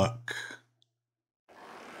have a look.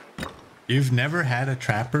 You've never had a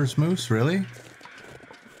trapper's moose, really?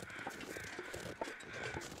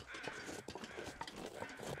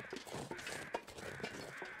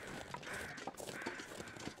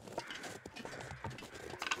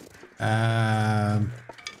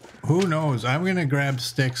 Who knows? I'm gonna grab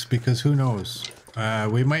sticks because who knows?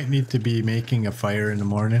 We might need to be making a fire in the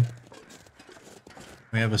morning.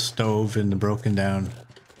 We have a stove in the broken down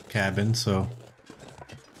cabin, so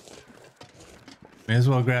may as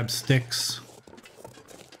well grab sticks.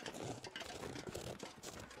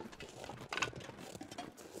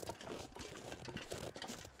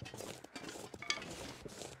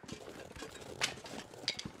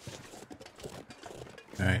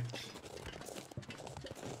 All right.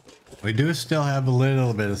 We do still have a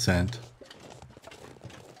little bit of scent.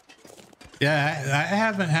 Yeah, I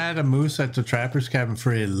haven't had a moose at the trapper's cabin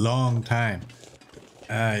for a long time.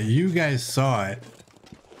 You guys saw it,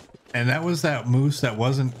 and that was that moose that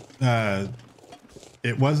wasn't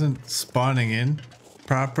it wasn't spawning in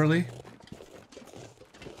properly.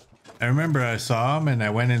 I remember I saw him and I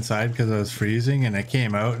went inside because I was freezing, and I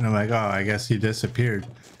came out and I'm like, oh, I guess he disappeared.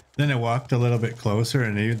 Then I walked a little bit closer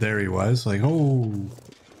and there he was, like, oh.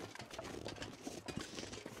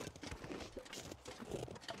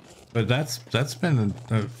 But that's been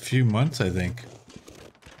a few months, I think.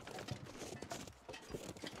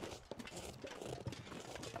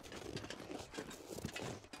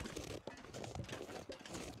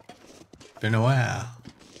 Been a while.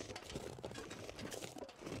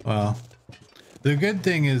 Well, the good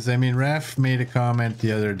thing is, I mean, Raph made a comment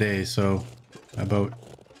the other day, so about,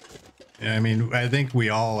 I mean, I think we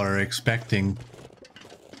all are expecting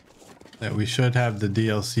that we should have the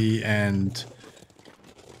DLC and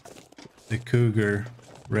the cougar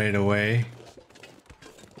right away,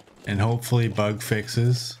 and hopefully bug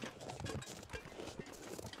fixes.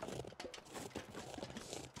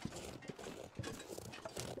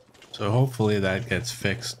 So hopefully that gets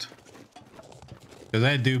fixed, because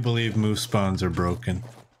I do believe moose spawns are broken.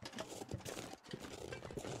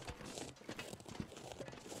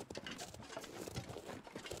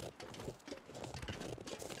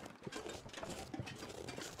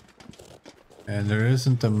 And there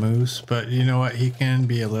isn't a moose, but you know what? He can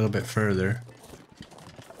be a little bit further.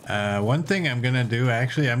 One thing I'm gonna do,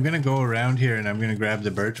 actually, I'm gonna go around here and I'm gonna grab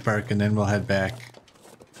the birch bark and then we'll head back.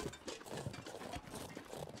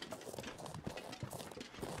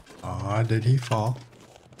 Aw, did he fall?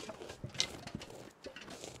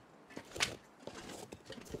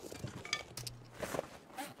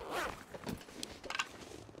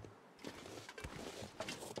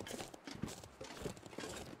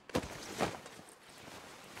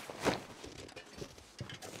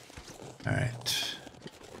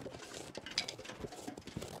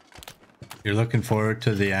 You're looking forward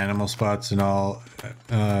to the animal spots and all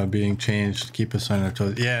being changed to keep us on our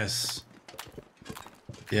toes. Yes.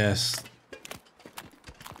 Yes.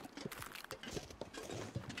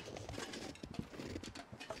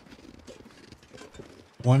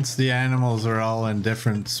 Once the animals are all in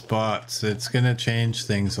different spots, it's gonna change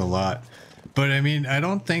things a lot. But I mean, I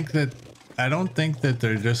don't think that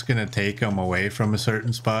they're just gonna take them away from a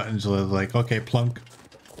certain spot and just like, okay, plunk.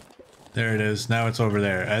 There it is. Now it's over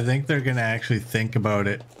there. I think they're going to actually think about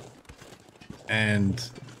it and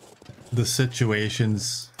the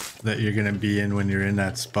situations that you're going to be in when you're in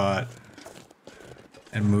that spot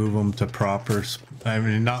and move them to proper... I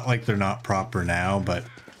mean, not like they're not proper now, but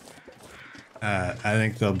I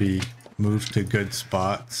think they'll be moved to good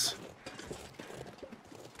spots.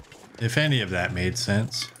 If any of that made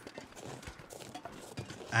sense.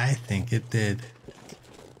 I think it did.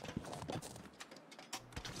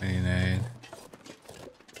 29.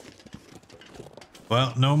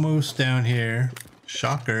 Well, no moose down here.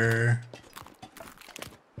 Shocker.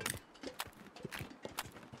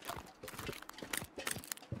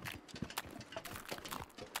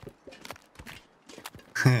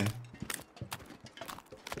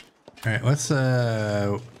 All right, what's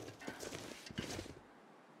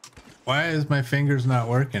why is my fingers not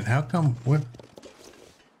working? How come? What?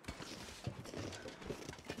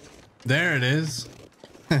 There it is.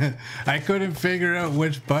 I couldn't figure out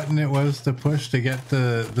which button it was to push to get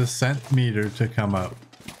the scent meter to come up.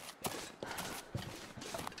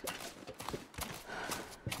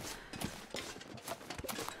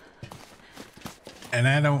 And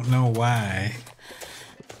I don't know why.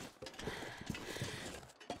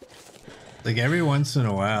 Like every once in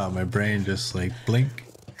a while, my brain just like blink,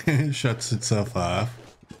 shuts itself off.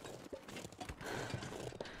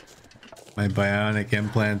 My bionic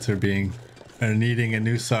implants are needing a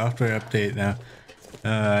new software update now.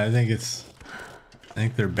 I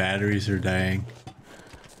think their batteries are dying.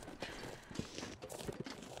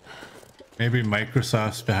 Maybe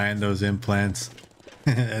Microsoft's behind those implants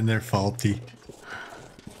and they're faulty.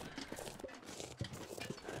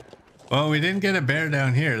 Well, we didn't get a bear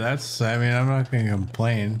down here. I mean, I'm not going to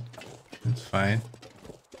complain. It's fine.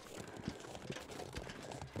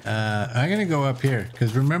 I'm going to go up here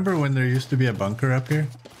because remember when there used to be a bunker up here?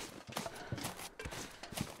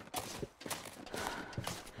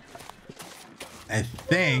 I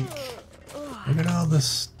think. Look at all the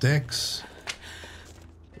sticks.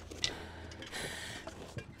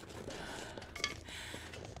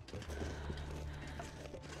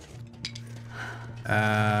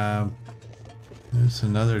 There's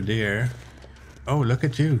another deer. Oh, look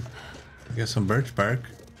at you. I got some birch bark.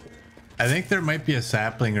 I think there might be a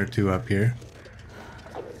sapling or two up here.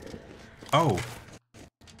 Oh.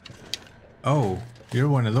 Oh, you're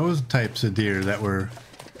one of those types of deer that were...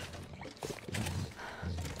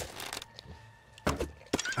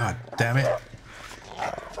 Ah, oh, damn it.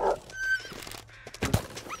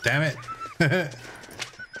 Damn it.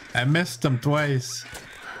 I missed them twice.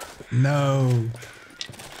 No.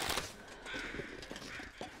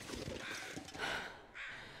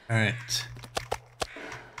 All right.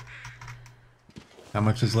 How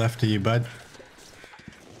much is left to you, bud?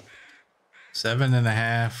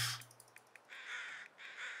 7.5.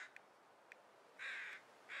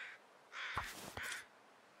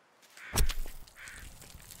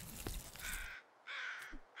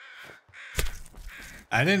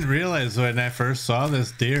 I didn't realize when I first saw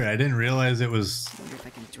this deer, I didn't realize it was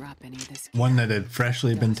one that had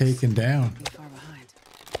freshly been taken down.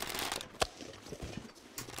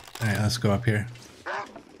 All right, let's go up here.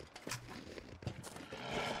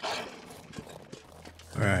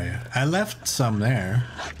 Where are you? I left some there.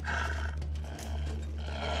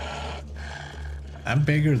 I'm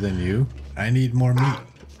bigger than you. I need more meat.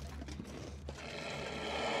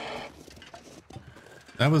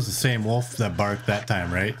 That was the same wolf that barked that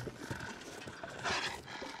time, right?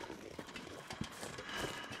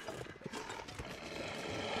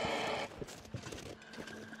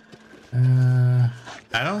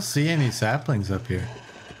 I don't see any saplings up here.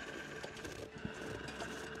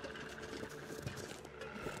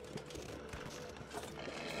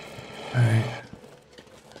 All right.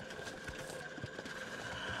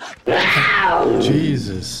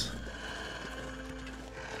 Jesus.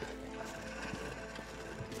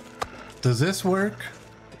 Does this work?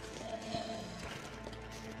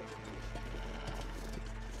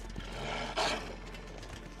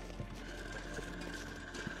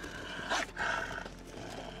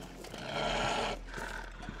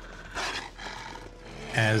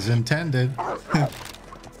 As intended.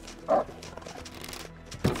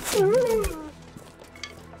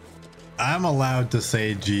 I'm allowed to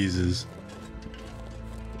say Jesus.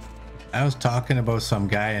 I was talking about some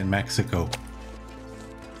guy in Mexico.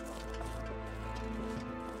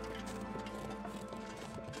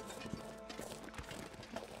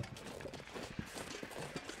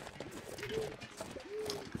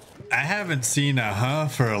 I haven't seen a huh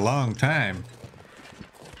for a long time.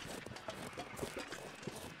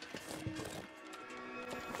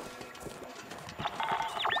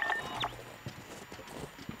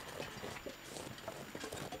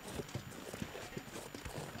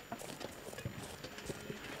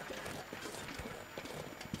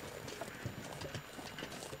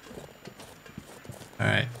 All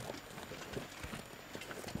right.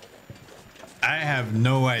 I have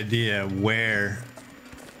no idea where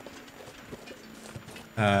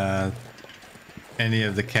any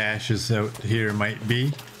of the caches out here might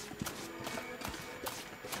be.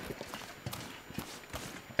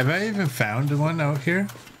 Have I even found one out here?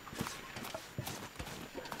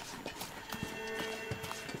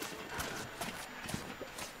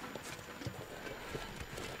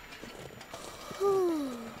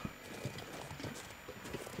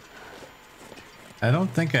 I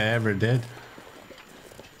don't think I ever did.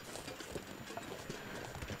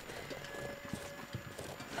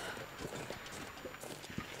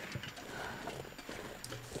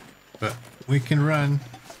 But we can run.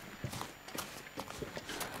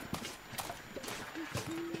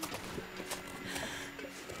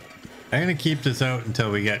 I'm gonna keep this out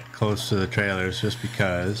until we get close to the trailers, just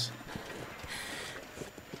because.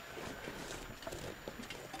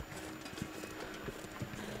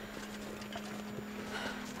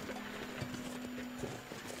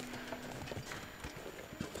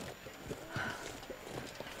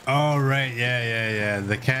 Oh, right, yeah.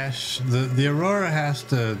 The cache, the Aurora has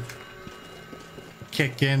to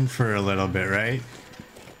kick in for a little bit, right?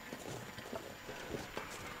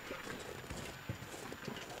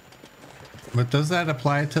 But does that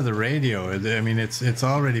apply to the radio? I mean, it's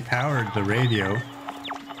already powered the radio.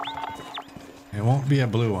 It won't be a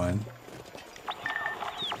blue one.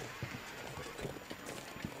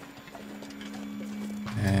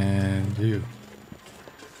 And you.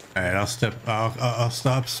 All right, I'll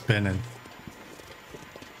stop spinning.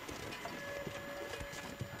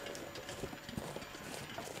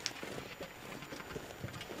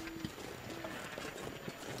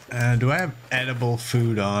 Do I have edible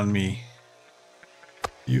food on me?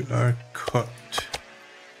 You are cooked,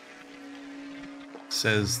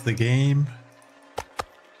 says the game.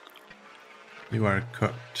 You are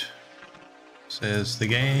cooked, says the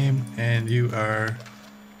game, and you are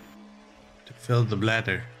to fill the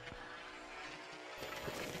bladder.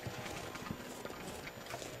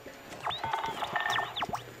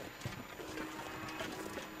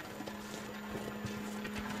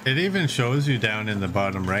 It even shows you down in the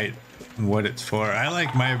bottom right what it's for. I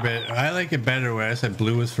like it better where I said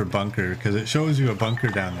blue is for bunker, because it shows you a bunker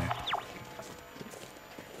down there.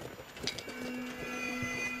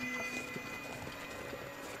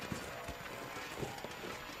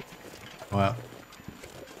 Well,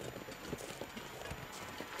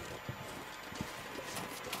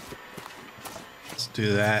 let's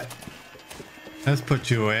do that. Let's put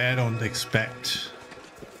you away. I don't expect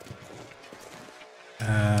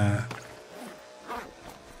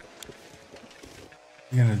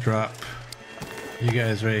I'm gonna drop you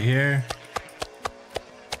guys right here,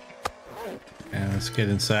 and let's get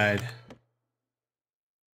inside.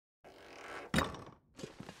 I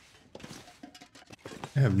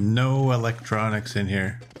have no electronics in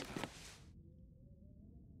here.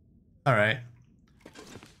 All right,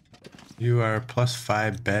 you are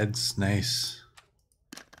 +5 beds. Nice.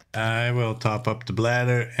 I will top up the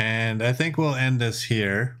bladder, and I think we'll end this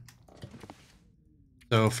here.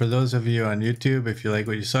 So for those of you on YouTube, if you like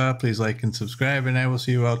what you saw, please like and subscribe, and I will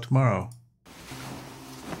see you all tomorrow.